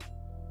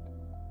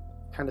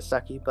kind of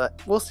sucky,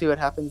 but we'll see what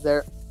happens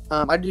there.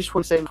 I just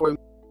want to say before we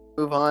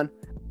move on,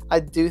 I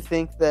do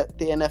think that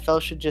the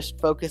NFL should just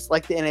focus,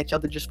 like the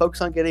NHL, to just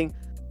focus on getting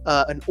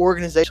an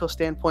organizational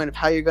standpoint of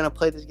how you're going to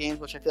play these games,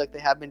 which I feel like they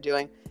have been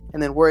doing,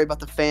 and then worry about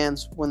the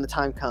fans when the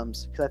time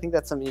comes, because I think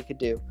that's something you could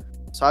do.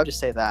 So I'll just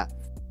say that.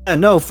 Yeah,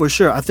 no, for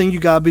sure. I think you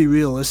gotta be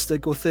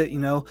realistic with it.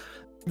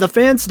 The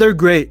fans, they're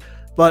great,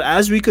 but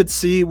as we could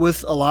see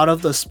with a lot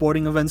of the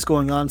sporting events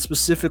going on,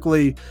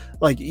 specifically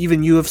like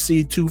even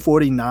UFC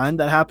 249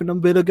 that happened a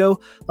bit ago,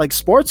 like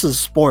sports is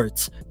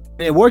sports.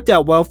 It worked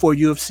out well for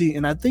UFC,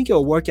 and I think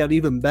it'll work out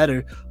even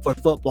better for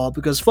football,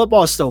 because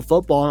football is still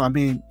football. I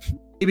mean,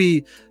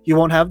 maybe you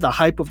won't have the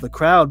hype of the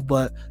crowd,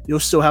 but you'll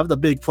still have the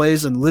big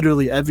plays and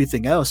literally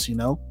everything else,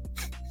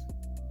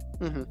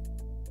 Mm-hmm.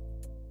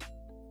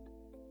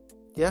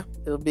 Yeah,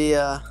 it'll be,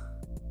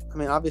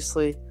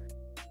 obviously,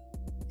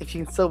 if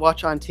you can still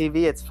watch on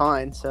TV, it's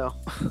fine, so.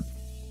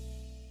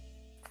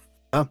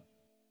 Yeah,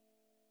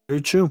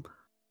 very true.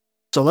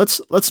 So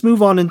let's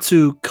move on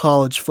into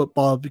college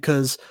football,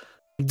 because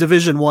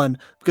Division 1,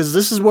 because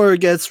this is where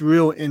it gets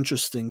real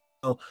interesting.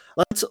 So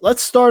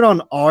let's start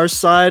on our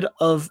side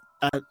of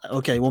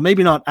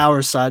maybe not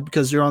our side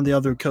because you're on the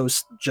other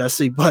coast,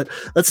 Jesse, but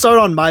let's start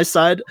on my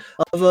side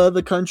of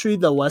the country,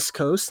 the West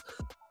Coast,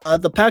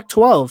 the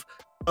Pac-12.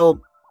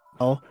 So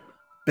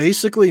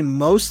basically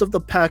most of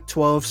the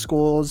Pac-12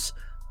 schools,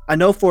 I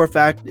know for a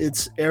fact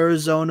it's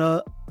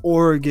Arizona,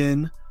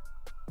 Oregon,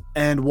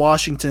 and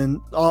Washington,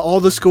 all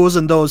the schools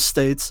in those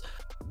states,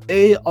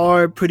 they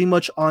are pretty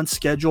much on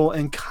schedule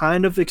and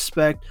kind of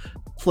expect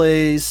to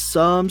play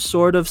some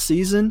sort of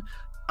season.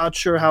 Not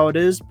sure how it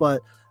is,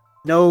 but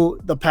no,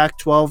 the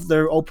Pac-12,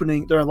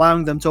 they're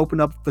allowing them to open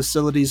up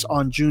facilities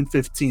on June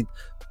 15th.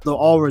 They'll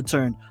all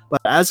return.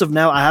 But as of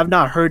now, I have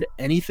not heard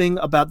anything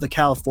about the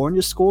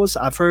California schools.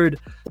 The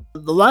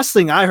last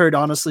thing I heard,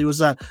 honestly, was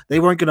that they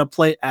weren't going to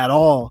play at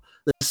all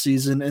this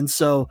season. And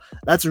so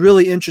that's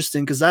really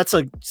interesting because that's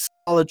a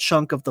solid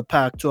chunk of the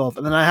Pac-12.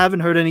 And then I haven't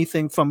heard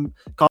anything from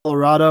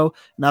Colorado,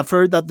 and I've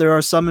heard that there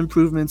are some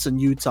improvements in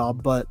Utah,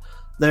 but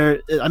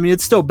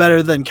it's still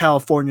better than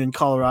California and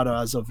Colorado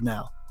as of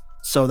now.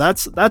 So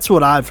that's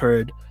what I've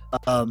heard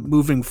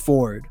moving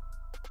forward.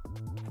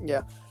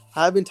 Yeah.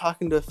 I've been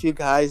talking to a few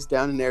guys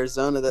down in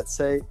Arizona that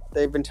say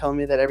they've been telling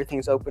me that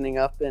everything's opening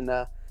up and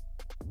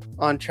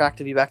on track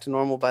to be back to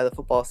normal by the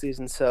football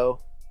season. So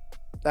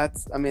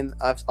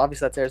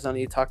obviously that's Arizona.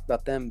 You talked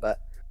about them, but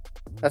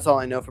that's all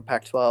I know for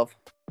Pac-12.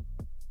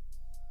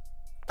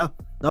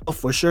 No,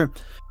 for sure.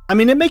 I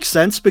mean, it makes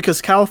sense because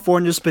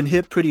California's been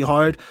hit pretty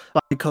hard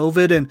by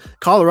COVID, and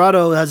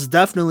Colorado has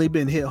definitely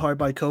been hit hard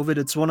by COVID.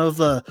 It's one of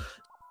the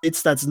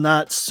states that's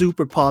not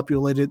super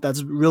populated,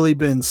 that's really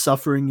been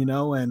suffering,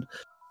 and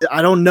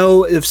I don't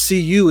know if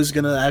CU is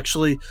going to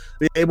actually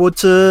be able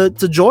to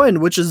join,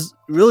 which is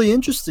really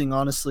interesting,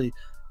 honestly.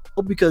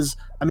 Because,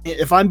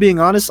 if I'm being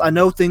honest, I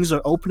know things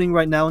are opening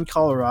right now in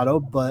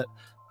Colorado, but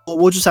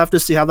we'll just have to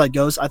see how that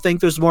goes. I think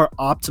there's more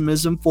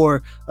optimism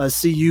for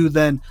CU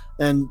than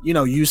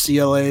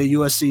UCLA,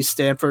 USC,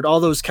 Stanford,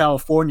 all those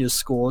California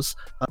schools.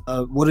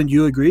 Wouldn't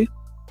you agree?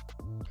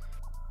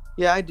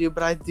 Yeah, I do,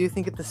 but I do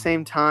think at the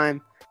same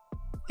time,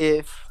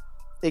 if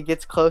it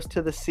gets close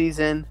to the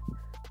season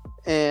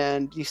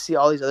and you see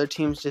all these other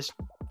teams just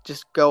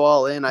go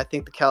all in, I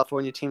think the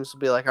California teams will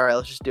be like, all right,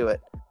 let's just do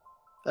it.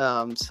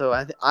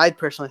 So I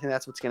personally think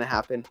that's what's going to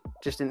happen.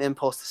 Just an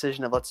impulse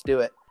decision of let's do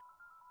it.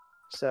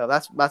 So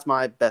that's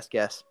my best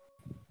guess.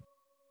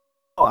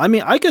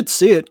 I could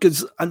see it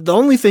because the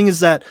only thing is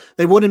that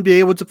they wouldn't be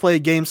able to play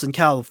games in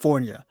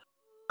California.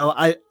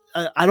 I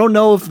don't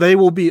know if they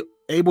will be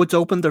able to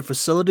open their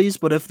facilities,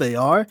 but if they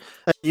are,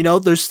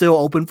 they're still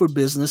open for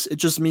business. It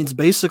just means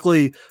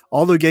basically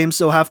all the games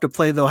they'll have to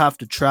play, they'll have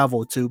to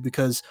travel to,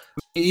 because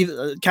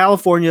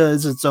California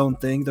is its own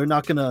thing. They're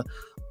not going to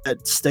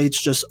let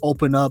states just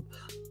open up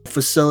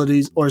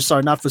facilities, or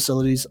sorry, not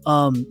facilities,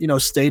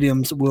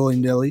 stadiums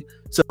willy-nilly.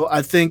 So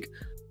I think,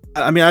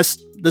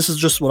 this is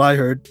just what I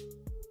heard.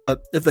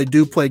 But if they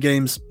do play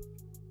games,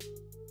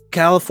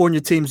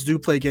 California teams do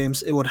play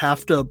games, it would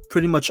have to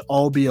pretty much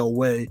all be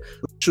away,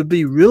 which would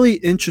be really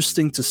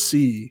interesting to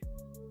see.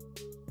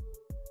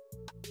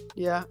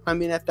 Yeah,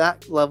 at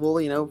that level,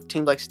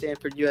 teams like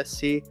Stanford,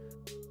 USC,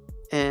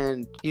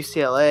 and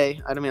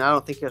UCLA, I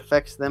don't think it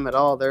affects them at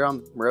all. They're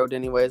on the road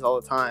anyways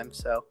all the time.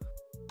 So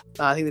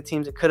I think the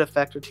teams it could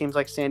affect are teams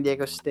like San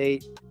Diego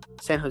State,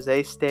 San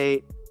Jose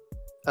State,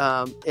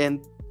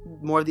 and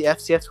more of the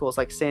FCS schools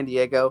like San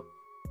Diego,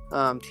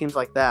 teams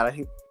like that. I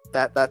think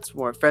that's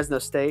more Fresno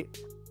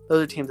State.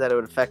 Those are teams that it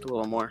would affect a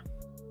little more.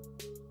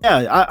 Yeah,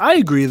 I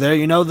agree there.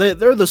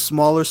 They're the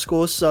smaller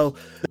schools, so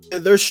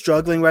they're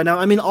struggling right now.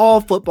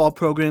 All football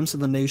programs in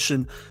the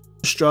nation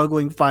are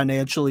struggling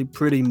financially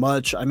pretty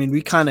much.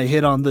 We kind of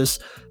hit on this,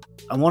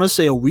 I want to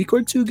say a week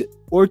or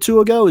two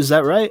ago. Is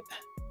that right?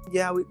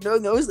 Yeah, it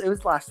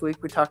was last week.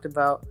 We talked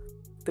about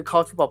the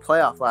college football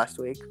playoff last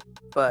week,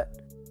 but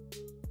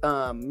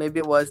maybe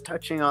it was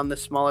touching on the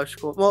smaller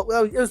school.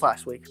 Well, it was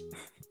last week.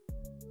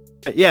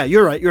 Yeah,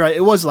 you're right.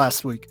 It was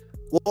last week.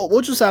 We'll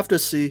just have to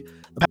see.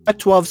 The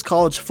Pac-12's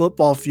college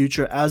football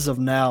future as of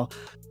now,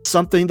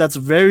 something that's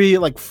very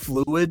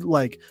fluid.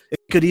 It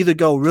could either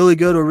go really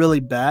good or really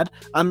bad.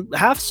 I'm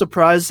half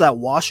surprised that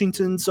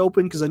Washington's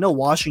open, because I know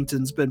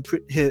Washington's been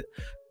hit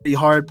pretty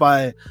hard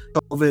by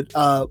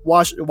COVID.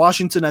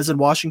 Washington, as in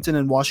Washington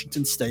and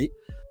Washington State.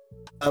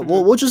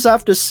 We'll just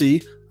have to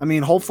see.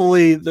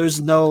 Hopefully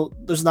there's not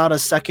a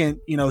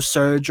second,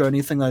 surge or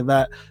anything like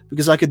that,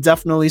 because I could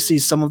definitely see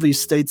some of these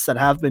states that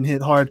have been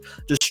hit hard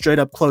just straight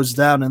up close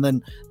down. And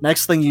then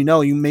next thing you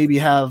know, you maybe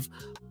have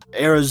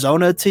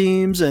Arizona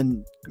teams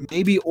and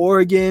maybe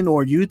Oregon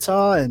or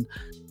Utah. And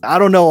I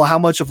don't know how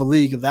much of a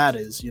league that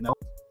is,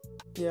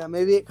 Yeah,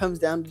 maybe it comes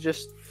down to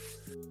just,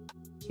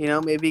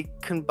 maybe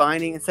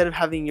combining, instead of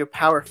having your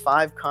Power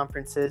 5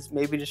 conferences,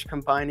 maybe just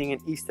combining an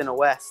East and a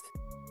West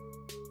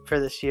for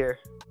this year.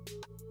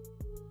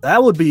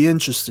 That would be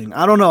interesting.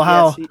 I don't know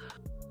how.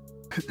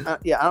 I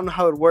don't know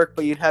how it would work,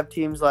 but you'd have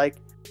teams so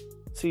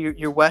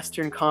your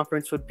Western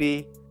Conference would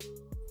be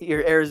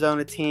your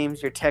Arizona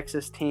teams, your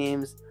Texas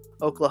teams,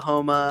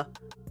 Oklahoma,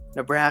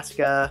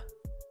 Nebraska,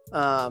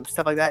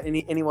 stuff like that.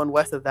 Anyone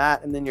west of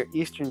that, and then your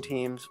Eastern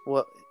teams.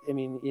 Well,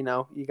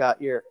 you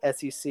got your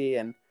SEC,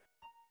 and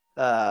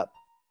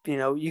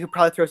you could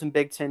probably throw some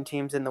Big Ten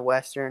teams in the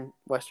Western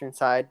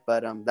side,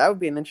 but that would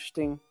be an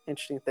interesting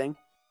thing.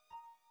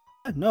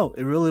 No,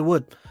 it really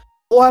would.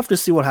 We'll have to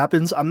see what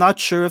happens. I'm not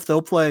sure if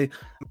they'll play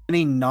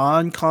any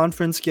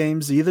non-conference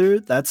games either.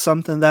 That's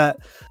something that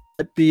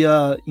might be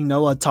a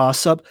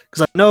toss up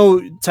because I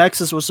know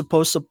Texas was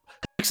supposed to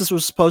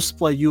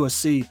play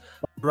USC.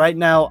 Right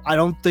now, I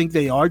don't think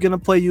they are going to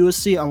play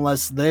USC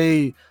unless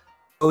they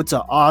go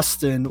to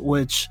Austin,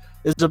 which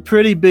is a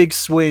pretty big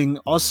swing.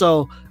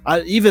 Also,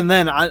 even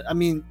then, I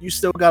mean, you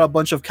still got a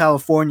bunch of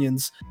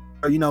Californians,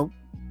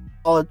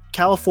 or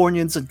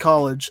Californians in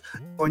college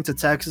going to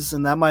Texas,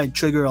 and that might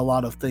trigger a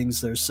lot of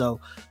things there. So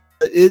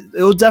it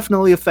will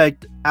definitely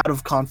affect out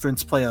of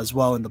conference play as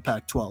well in the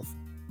Pac-12.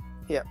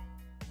 Yeah,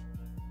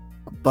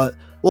 but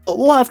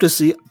we'll have to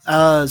see.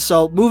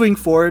 So moving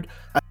forward,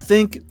 I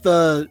think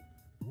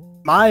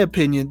my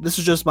opinion, this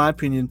is just my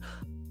opinion,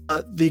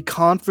 the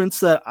conference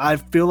that I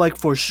feel like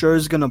for sure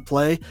is going to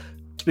play,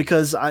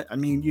 because I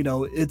mean,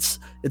 it's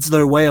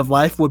their way of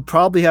life, would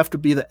probably have to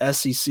be the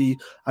SEC.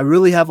 I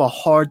really have a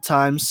hard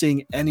time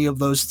seeing any of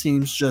those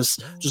teams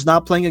just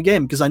not playing a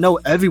game, because I know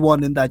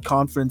everyone in that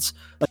conference,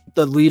 like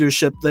the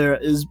leadership there,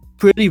 is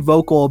pretty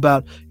vocal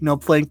about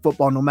playing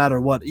football no matter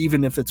what,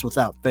 even if it's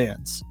without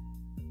fans.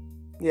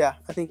 Yeah,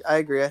 I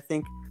agree. I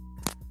think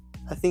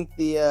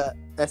the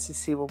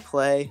SEC will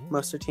play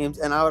most of their teams,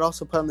 and I would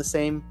also put on the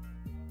same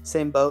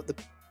boat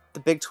the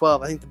Big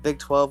 12. I think the Big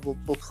 12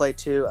 will play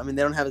too. I mean,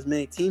 they don't have as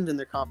many teams in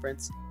their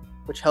conference,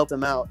 which helped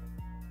them out.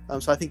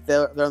 So I think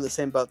they're on the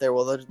same boat there.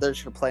 Well, they're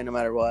just going to play no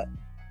matter what.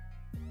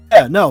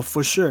 Yeah, no,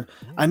 for sure.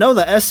 I know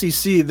the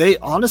SEC, they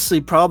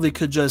honestly probably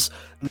could just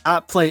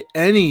not play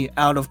any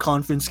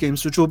out-of-conference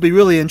games, which will be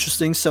really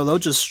interesting. So they'll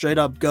just straight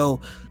up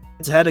go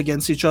head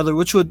against each other,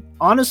 which would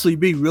honestly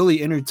be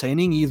really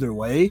entertaining either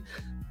way.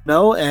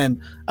 And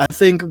I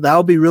think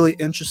that'll be really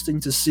interesting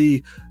to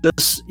see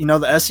just,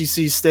 the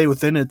SEC stay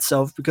within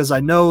itself, because I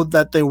know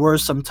that there were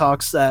some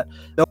talks that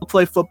they'll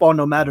play football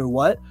no matter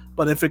what,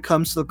 but if it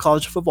comes to the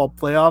college football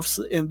playoffs,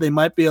 they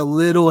might be a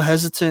little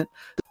hesitant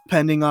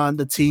depending on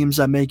the teams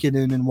that make it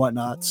in and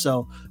whatnot.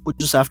 So we'll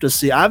just have to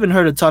see. I haven't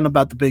heard a ton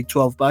about the Big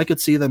 12, but I could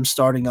see them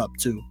starting up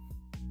too.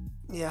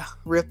 Yeah,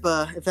 if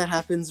that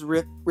happens,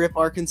 rip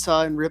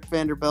Arkansas and rip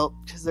Vanderbilt,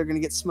 because they're going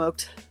to get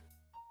smoked.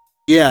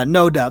 Yeah,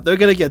 no doubt. They're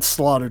going to get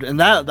slaughtered. And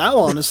that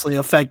will honestly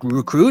affect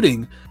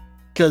recruiting,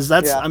 because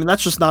that's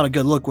just not a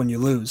good look when you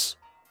lose.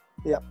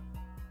 Yeah.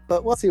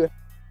 But we'll see what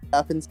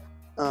happens.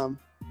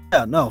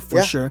 Yeah, no,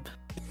 for sure.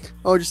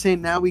 Oh, just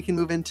saying, now we can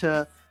move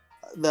into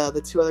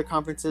the two other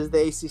conferences,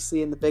 the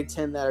ACC and the Big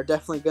Ten, that are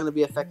definitely going to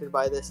be affected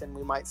by this, and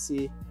we might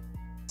see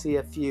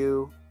a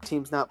few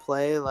teams not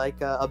play, like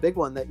a big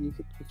one that you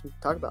can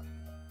talk about.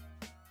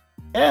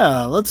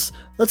 Yeah, let's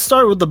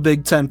start with the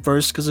Big Ten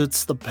first, because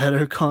it's the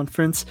better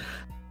conference.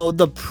 Oh,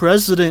 the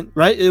president,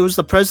 right? It was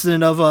the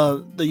president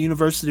of the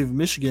University of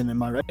Michigan,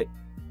 am I right?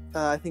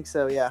 I think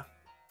so, yeah.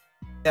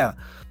 Yeah.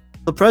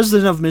 The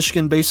president of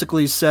Michigan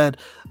basically said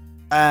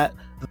that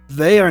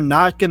they are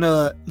not going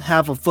to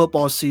have a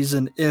football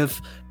season if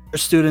their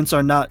students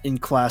are not in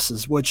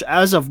classes, which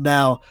as of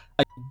now,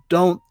 I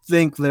don't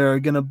think they're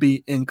going to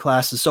be in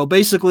classes. So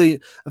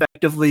basically,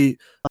 effectively,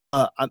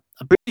 I'm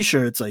pretty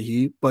sure it's a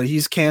he, but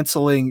he's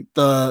canceling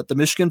the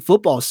Michigan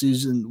football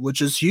season,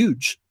 which is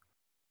huge.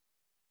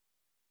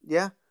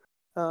 Yeah.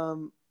 I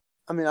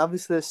mean,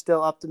 obviously, they're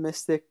still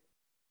optimistic.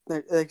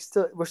 We're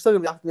still going to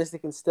be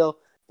optimistic, and still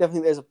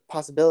definitely there's a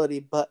possibility,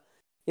 but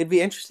it'd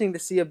be interesting to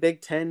see a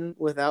Big Ten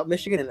without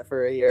Michigan in it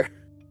for a year.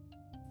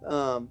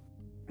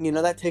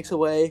 That takes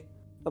away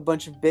a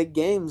bunch of big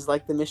games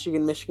like the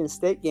Michigan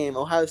State game,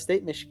 Ohio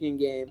State Michigan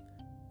game,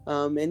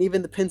 and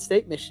even the Penn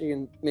State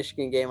Michigan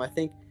game. I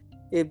think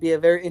it'd be a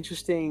very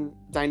interesting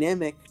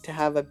dynamic to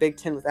have a Big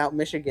Ten without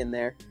Michigan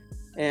there,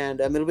 and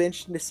it'll be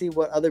interesting to see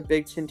what other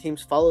Big Ten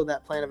teams follow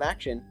that plan of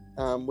action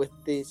with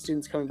the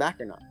students coming back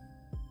or not.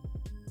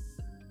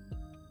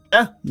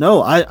 Yeah,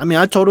 no, I mean,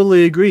 I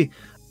totally agree.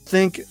 I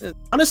think,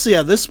 honestly,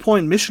 at this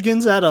point,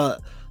 Michigan's at a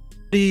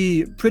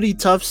pretty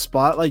tough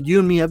spot. Like, you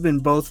and me have been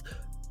both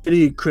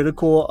pretty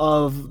critical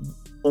of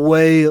the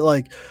way,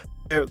 like,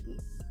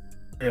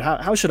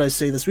 how should I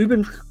say this? We've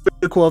been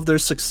critical of their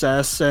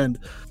success and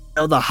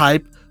the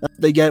hype that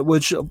they get,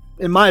 which,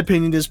 in my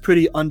opinion, is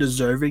pretty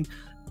undeserving.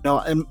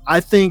 And I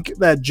think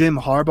that Jim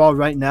Harbaugh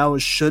right now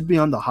should be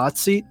on the hot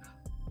seat.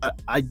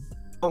 I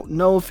don't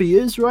know if he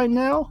is right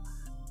now.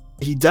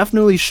 He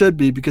definitely should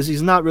be, because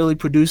he's not really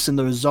producing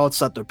the results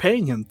that they're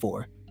paying him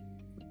for.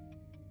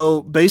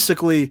 So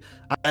basically,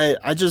 I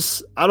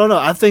don't know.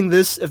 I think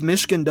if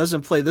Michigan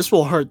doesn't play, this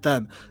will hurt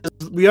them.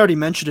 We already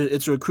mentioned it.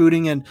 It's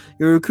recruiting, and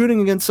you're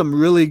recruiting against some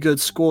really good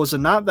schools.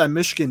 And not that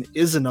Michigan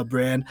isn't a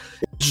brand.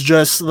 It's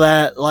just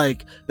that,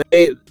 like,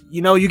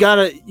 you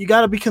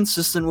gotta be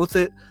consistent with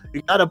it.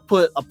 You gotta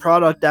put a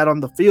product out on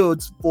the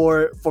fields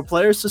for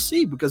players to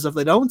see, because if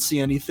they don't see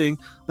anything,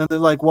 then they're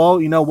like, well,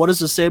 what does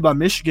it say about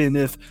Michigan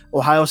if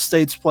Ohio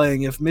State's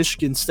playing, if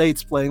Michigan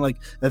State's playing, like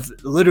if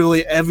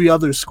literally every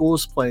other school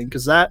is playing?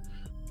 Because I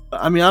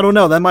don't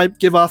know, that might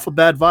give off a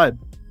bad vibe.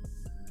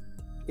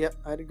 Yep,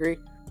 I'd agree.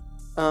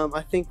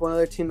 I think one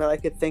other team that I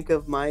could think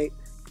of might,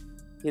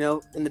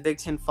 in the Big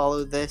Ten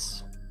follow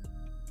this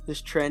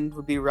trend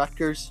would be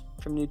Rutgers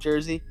from New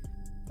Jersey.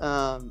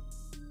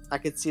 I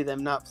could see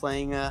them not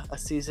playing a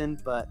season,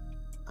 but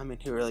I mean,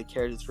 who really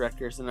cares? It's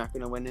Rutgers. They're not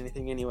going to win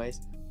anything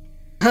anyways.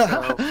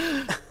 So,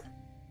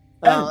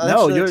 that's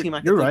No, really a team I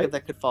could you're think right. of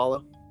that could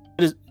follow.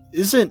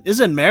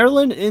 Isn't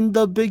Maryland in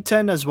the Big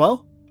Ten as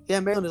well? Yeah,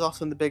 Maryland is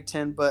also in the Big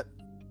Ten, but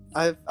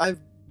I've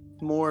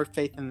more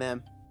faith in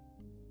them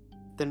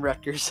than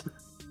Rutgers.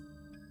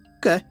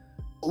 Okay.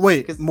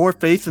 Wait, 'Cause- more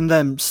faith in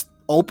them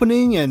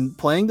opening and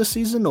playing the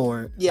season,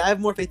 or Yeah, I have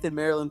more faith in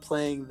Maryland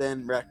playing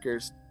than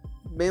Rutgers,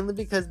 mainly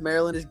because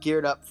Maryland is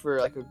geared up for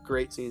like a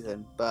great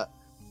season. But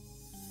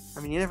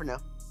I mean, you never know.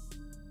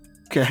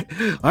 okay,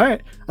 all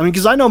right. I mean,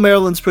 because I know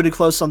Maryland's pretty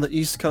close on the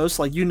East Coast.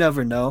 Like, you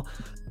never know.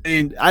 I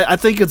mean, I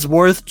think it's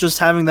worth just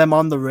having them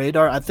on the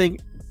radar. I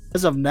think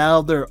as of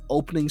now, they're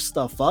opening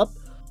stuff up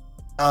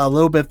a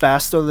little bit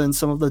faster than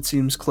some of the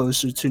teams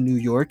closer to New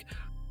York.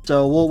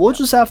 So we'll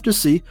just have to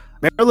see.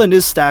 Maryland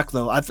is stacked,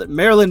 though.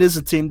 Maryland is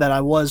a team that I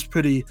was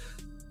pretty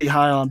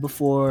high on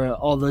before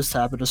all this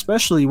happened,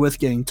 especially with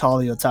getting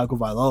Talia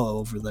Tagovailoa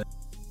over there.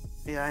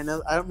 Yeah, I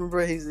know. I don't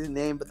remember his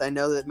name, but I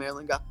know that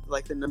Maryland got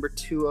like the number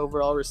 2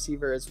 overall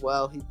receiver as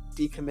well. He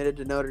decommitted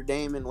to Notre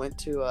Dame and went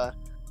to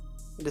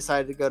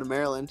decided to go to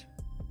Maryland.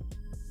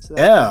 So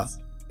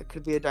it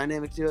could be a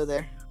dynamic duo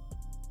there.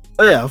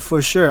 Oh, yeah, for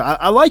sure.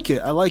 I like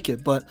it. I like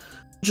it, but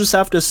you just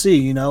have to see.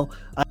 You know,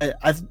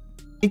 I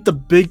think the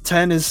Big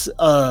Ten is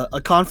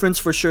a conference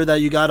for sure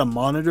that you got to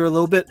monitor a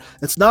little bit.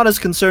 It's not as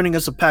concerning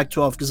as the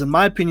Pac-12 because, in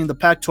my opinion, the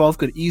Pac-12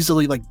 could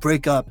easily like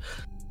break up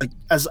like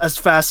as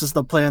fast as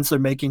the plans they're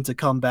making to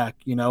come back.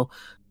 You know,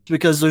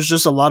 because there's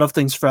just a lot of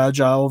things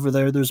fragile over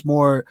there.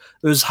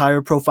 There's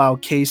higher profile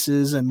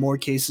cases and more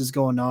cases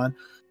going on.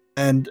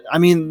 And I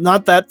mean,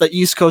 not that the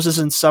East Coast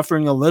isn't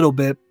suffering a little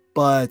bit,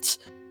 but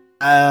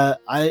I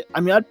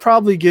mean, I'd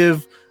probably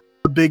give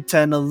the Big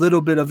Ten a little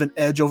bit of an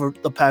edge over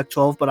the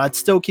Pac-12, but I'd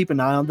still keep an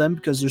eye on them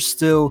because there's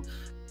still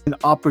an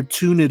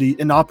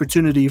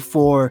opportunity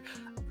for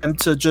them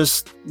to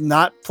just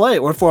not play,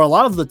 or for a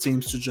lot of the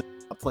teams to just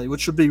not play,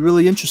 which would be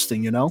really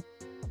interesting, you know?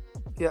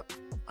 Yep,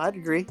 I'd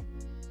agree.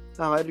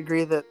 I'd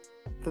agree that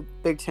the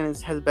Big Ten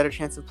has a better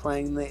chance of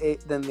playing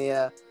than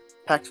the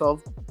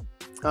Pac-12.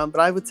 But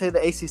I would say the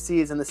ACC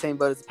is in the same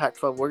boat as the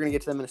Pac-12. We're going to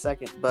get to them in a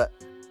second, but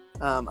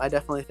I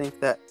definitely think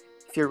that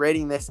if you're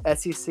rating this,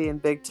 SEC and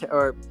Big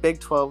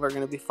 12 are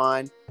going to be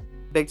fine.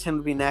 Big 10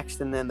 would be next,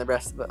 and then the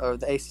rest of it, or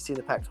the ACC and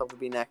the Pac-12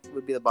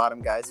 would be the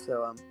bottom guys.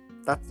 So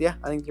I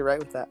think you're right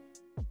with that.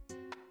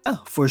 Yeah,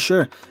 for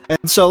sure. And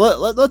so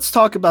let's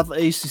talk about the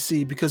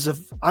ACC, because if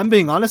I'm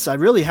being honest, I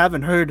really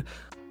haven't heard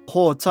a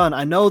whole ton.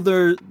 I know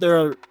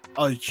they're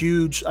a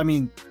huge. I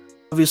mean,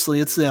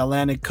 obviously it's the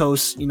Atlantic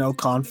Coast,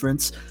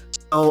 conference.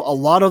 So a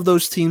lot of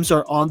those teams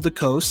are on the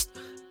coast.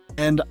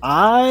 And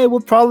I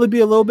would probably be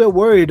a little bit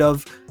worried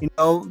of,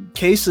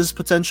 cases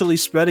potentially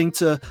spreading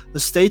to the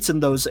states in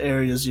those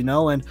areas,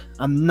 and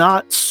I'm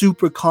not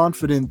super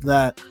confident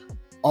that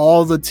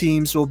all the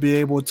teams will be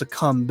able to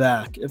come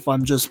back, if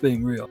I'm just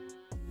being real.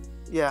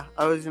 Yeah,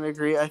 I was going to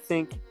agree. I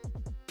think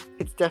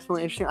it's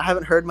definitely interesting. I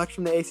haven't heard much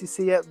from the ACC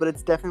yet, but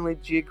it's definitely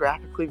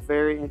geographically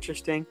very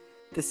interesting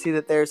to see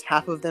that there's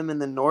half of them in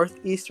the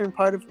northeastern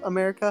part of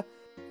America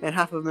and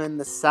half of them in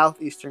the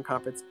southeastern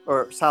conference,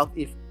 or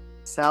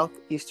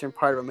southeastern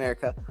part of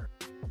America,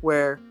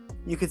 where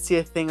you could see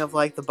a thing of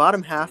like the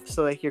bottom half,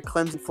 so like your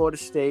Clemson, Florida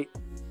State,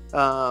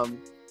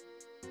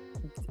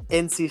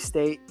 NC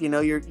State,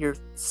 your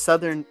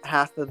southern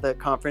half of the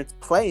conference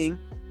playing,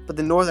 but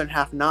the northern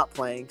half not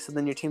playing. So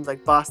then your teams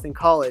like Boston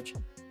College,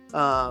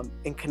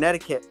 in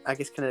Connecticut, I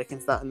guess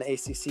Connecticut's not in the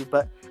ACC,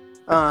 but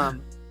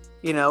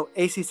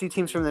ACC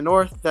teams from the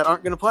north that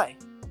aren't going to play.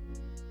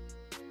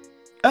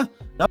 Yeah,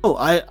 no,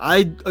 I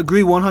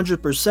agree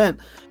 100%.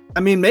 I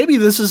mean, maybe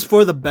this is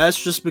for the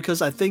best, just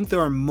because I think there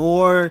are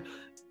more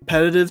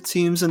competitive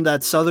teams in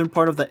that southern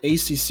part of the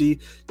ACC.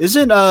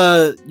 Isn't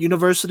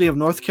University of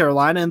North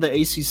Carolina in the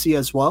ACC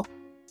as well?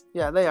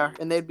 Yeah, they are,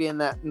 and they'd be in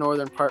that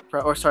northern part,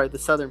 the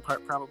southern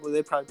part probably.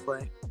 They'd probably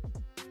play.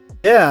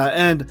 Yeah,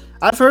 and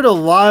I've heard a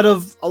lot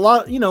of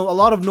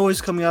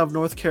noise coming out of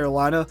North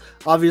Carolina.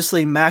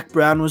 Obviously, Mac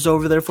Brown was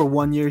over there for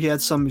 1 year. He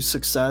had some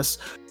success.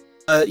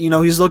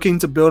 He's looking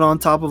to build on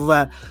top of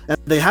that. And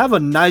they have a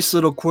nice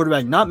little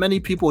quarterback. Not many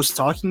people was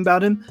talking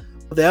about him,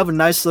 but they have a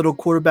nice little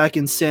quarterback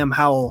in Sam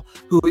Howell,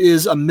 who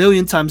is a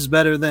million times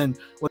better than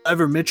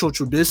whatever Mitchell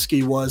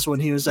Trubisky was when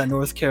he was at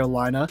North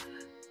Carolina.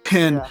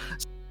 And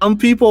some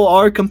people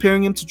are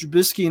comparing him to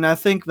Trubisky, and I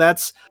think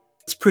that's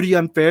pretty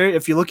unfair.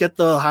 If you look at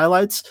the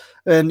highlights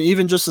and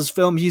even just his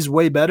film, he's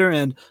way better.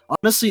 And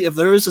honestly, if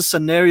there is a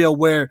scenario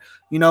where,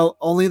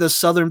 only the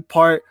southern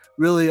part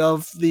really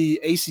of the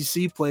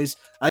ACC plays,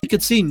 I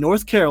could see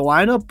North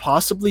Carolina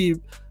possibly.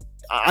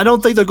 I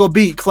don't think they're going to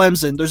beat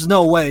Clemson. There's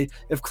no way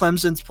if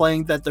Clemson's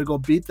playing that they're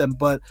going to beat them,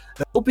 but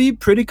they'll be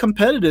pretty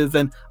competitive,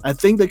 and I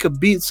think they could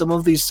beat some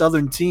of these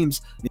southern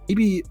teams.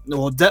 Maybe,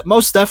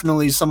 most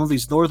definitely some of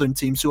these northern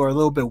teams who are a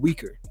little bit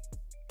weaker.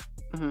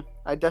 Mm-hmm.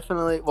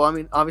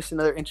 Obviously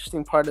another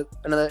interesting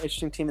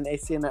team in the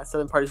ACC in that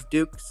southern part is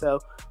Duke, so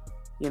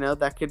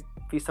that could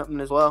be something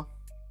as well.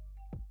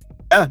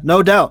 Yeah,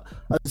 no doubt.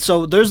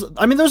 So there's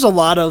a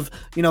lot of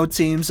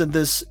teams in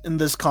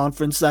this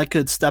conference that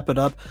could step it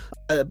up,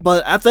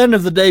 but at the end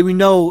of the day, we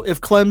know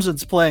if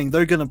Clemson's playing,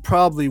 they're gonna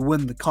probably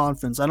win the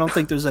conference. I don't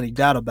think there's any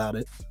doubt about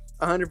it.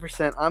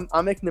 100%.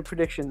 I'm making the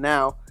prediction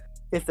now.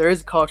 If there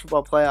is a college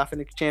football playoff and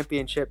a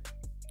championship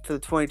for the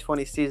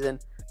 2020 season,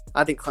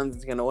 I think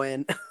Clemson's gonna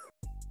win.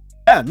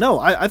 Yeah, no,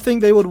 I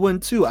think they would win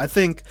too. I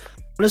think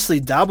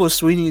honestly, Dabo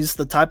Swinney is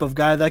the type of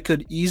guy that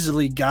could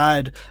easily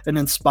guide and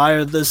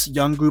inspire this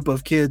young group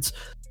of kids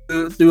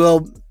through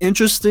a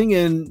interesting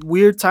and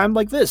weird time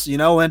like this,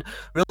 and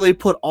really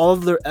put all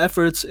of their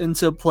efforts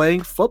into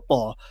playing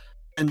football.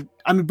 And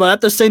but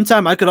at the same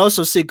time, I could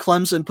also see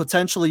Clemson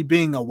potentially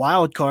being a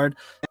wild card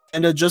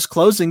and just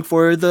closing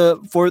for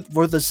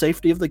the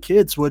safety of the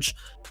kids, which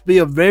would be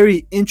a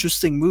very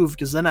interesting move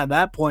because then at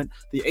that point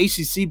the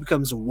ACC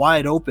becomes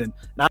wide open.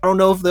 And I don't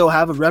know if they'll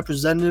have a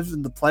representative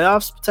in the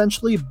playoffs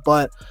potentially,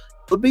 but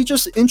it would be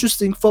just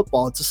interesting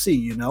football to see,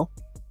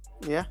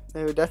 Yeah,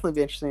 it would definitely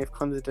be interesting if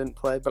Clemson didn't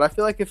play. But I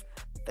feel like if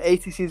the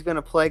ACC is going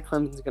to play,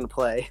 Clemson's going to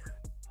play.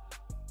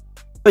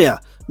 Oh yeah,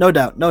 no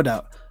doubt.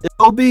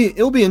 It'll be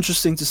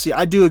interesting to see.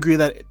 I do agree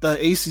that the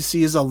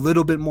ACC is a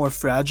little bit more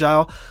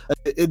fragile.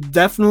 It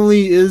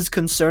definitely is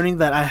concerning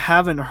that I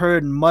haven't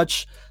heard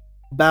much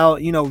about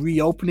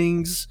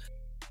reopenings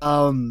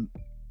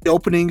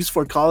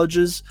for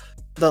colleges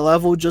at the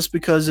level, just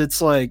because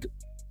it's like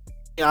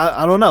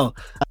I don't know.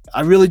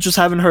 I really just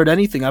haven't heard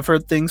anything. I've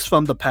heard things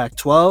from the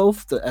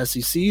Pac-12, the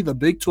SEC, the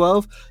Big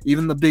 12,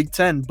 even the Big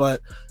 10, but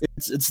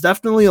it's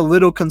definitely a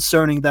little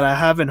concerning that I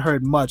haven't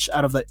heard much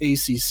out of the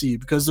ACC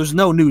because there's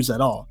no news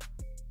at all.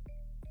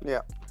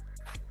 Yeah.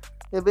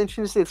 It'll be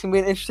interesting to see. It's going to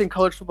be an interesting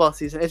college football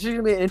season. It's just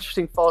going to be an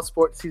interesting fall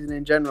sports season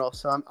in general.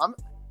 So I'm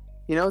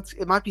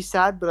it might be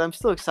sad, but I'm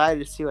still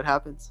excited to see what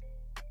happens.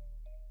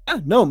 Yeah,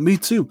 no, me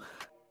too.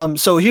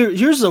 So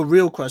here's a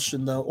real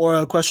question though, or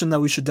a question that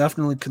we should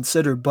definitely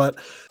consider. But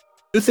do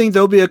you think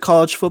there'll be a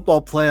college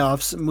football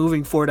playoffs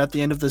moving forward at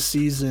the end of the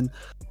season,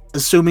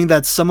 assuming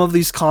that some of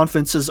these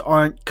conferences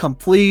aren't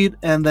complete,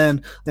 and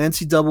then the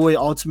NCAA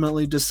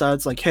ultimately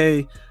decides like,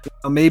 hey,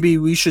 maybe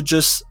we should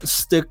just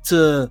stick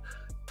to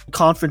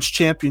conference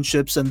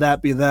championships and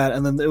that be that,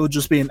 and then it would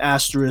just be an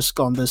asterisk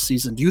on this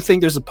season? Do you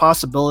think there's a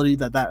possibility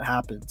that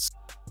happens?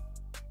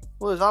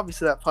 Well, there's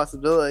obviously that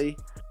possibility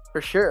for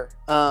sure.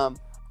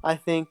 I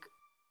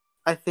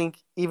think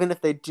even if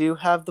they do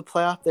have the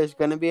playoff, there's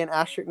going to be an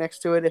asterisk next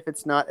to it if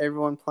it's not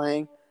everyone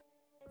playing.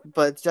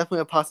 But it's definitely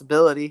a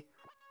possibility.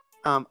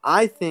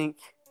 I think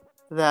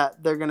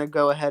that they're going to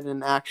go ahead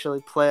and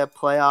actually play a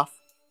playoff.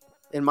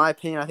 In my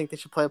opinion, I think they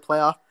should play a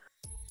playoff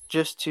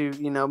just to,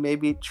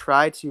 maybe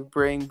try to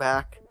bring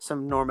back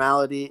some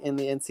normality in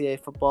the NCAA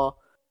football.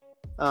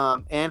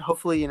 And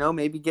hopefully,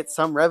 maybe get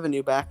some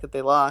revenue back that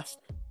they lost.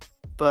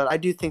 But I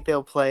do think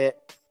they'll play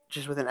it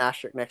just with an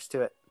asterisk next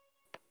to it.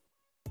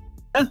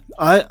 Yeah,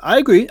 I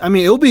agree. I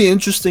mean, it'll be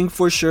interesting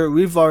for sure.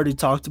 We've already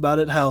talked about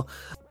it, how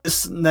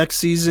this next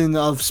season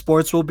of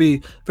sports will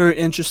be very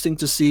interesting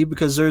to see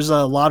because there's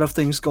a lot of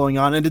things going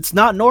on and it's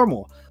not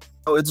normal.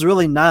 So it's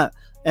really not.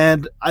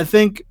 And I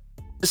think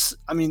this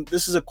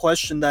is a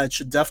question that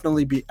should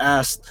definitely be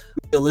asked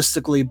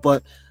realistically,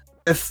 but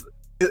if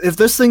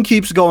this thing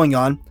keeps going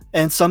on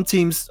and some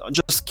teams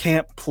just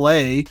can't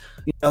play,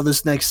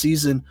 this next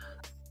season,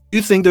 do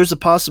you think there's a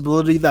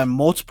possibility that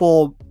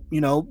multiple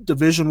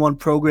Division I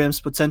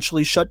programs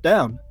potentially shut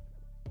down?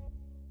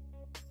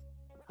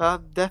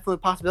 Definitely a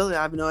possibility.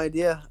 I have no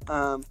idea.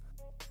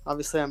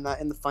 Obviously, I'm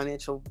not in the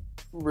financial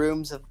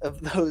rooms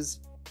of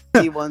those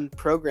D1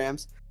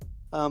 programs,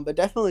 but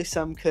definitely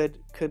some could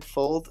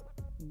fold.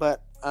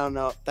 But I don't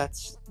know.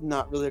 That's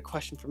not really a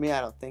question for me, I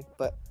don't think.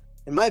 But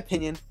in my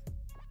opinion,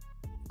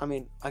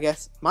 I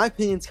guess my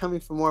opinion's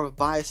coming from more of a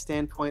biased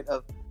standpoint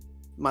of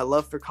my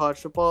love for college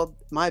football.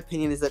 My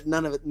opinion is that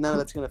none of it's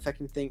going to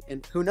affect anything,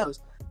 and who knows?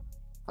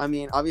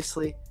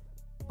 Obviously,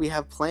 we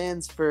have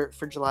plans for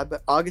July,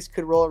 but August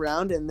could roll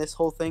around and this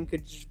whole thing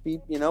could just be,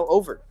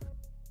 over.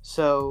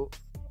 So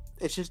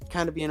it's just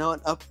kind of,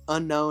 an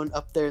unknown,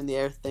 up there in the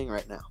air thing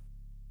right now.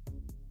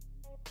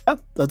 Yeah,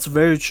 that's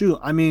very true.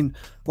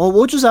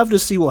 We'll just have to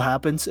see what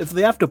happens. If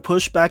they have to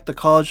push back the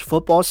college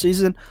football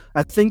season,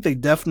 I think they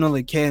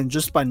definitely can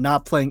just by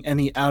not playing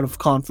any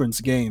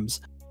out-of-conference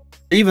games.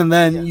 Even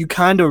then, you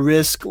kind of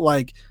risk,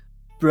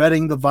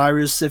 spreading the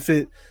virus if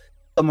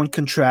someone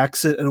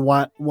contracts it and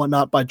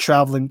whatnot by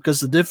traveling, because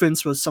the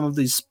difference with some of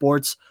these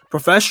sports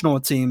professional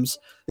teams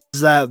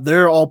is that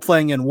they're all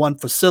playing in one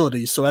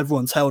facility, so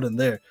everyone's held in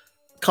there.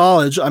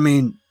 College,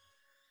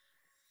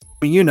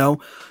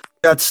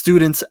 got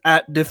students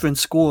at different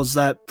schools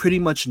that pretty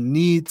much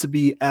need to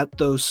be at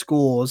those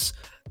schools,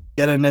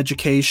 get an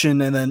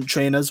education, and then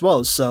train as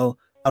well. So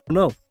I don't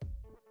know.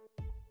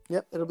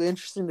 Yep, it'll be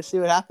interesting to see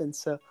what happens.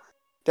 So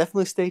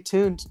definitely stay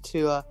tuned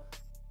to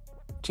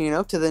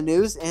the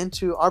news and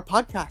to our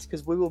podcast,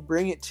 because we will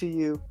bring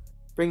you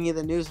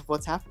the news of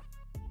what's happening.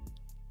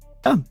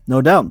 Yeah,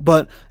 no doubt.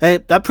 But hey,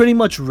 that pretty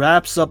much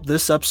wraps up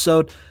this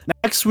episode.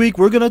 Next week,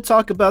 we're gonna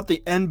talk about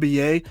the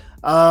NBA.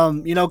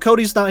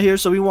 Cody's not here,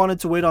 so we wanted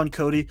to wait on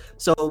Cody.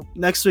 So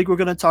next week, we're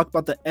gonna talk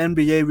about the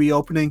NBA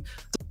reopening,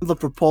 some of the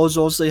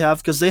proposals they have,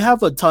 because they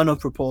have a ton of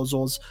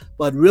proposals,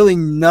 but really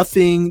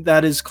nothing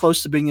that is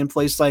close to being in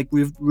place, like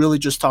we've really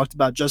just talked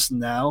about just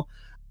now.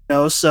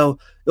 So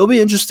it'll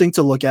be interesting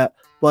to look at.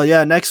 But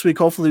yeah, next week,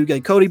 hopefully, we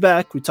get Cody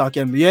back. We talk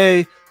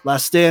NBA,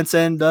 Last Dance,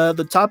 and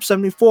the top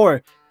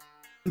 74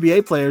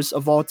 NBA players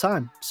of all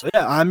time. So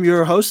yeah, I'm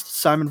your host,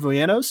 Simon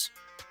Villanos.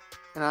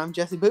 And I'm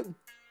Jesse Booten.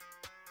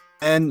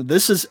 And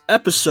this is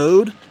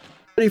episode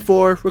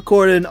 34,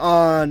 recorded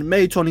on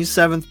May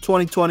 27th,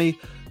 2020.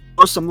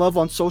 Show some love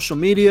on social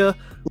media.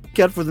 Look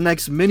out for the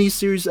next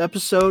mini-series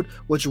episode,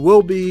 which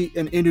will be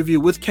an interview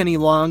with Kenny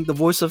Long, the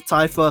voice of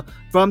Typha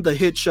from the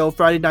hit show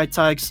Friday Night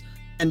Tykes,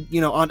 and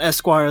on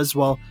Esquire as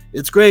well.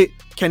 It's great.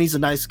 Kenny's a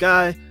nice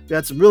guy. We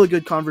had some really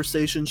good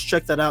conversations.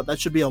 Check that out. That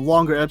should be a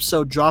longer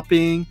episode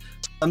dropping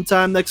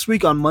sometime next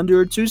week on Monday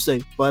or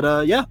Tuesday.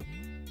 But yeah,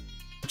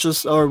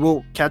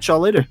 we'll catch y'all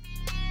later.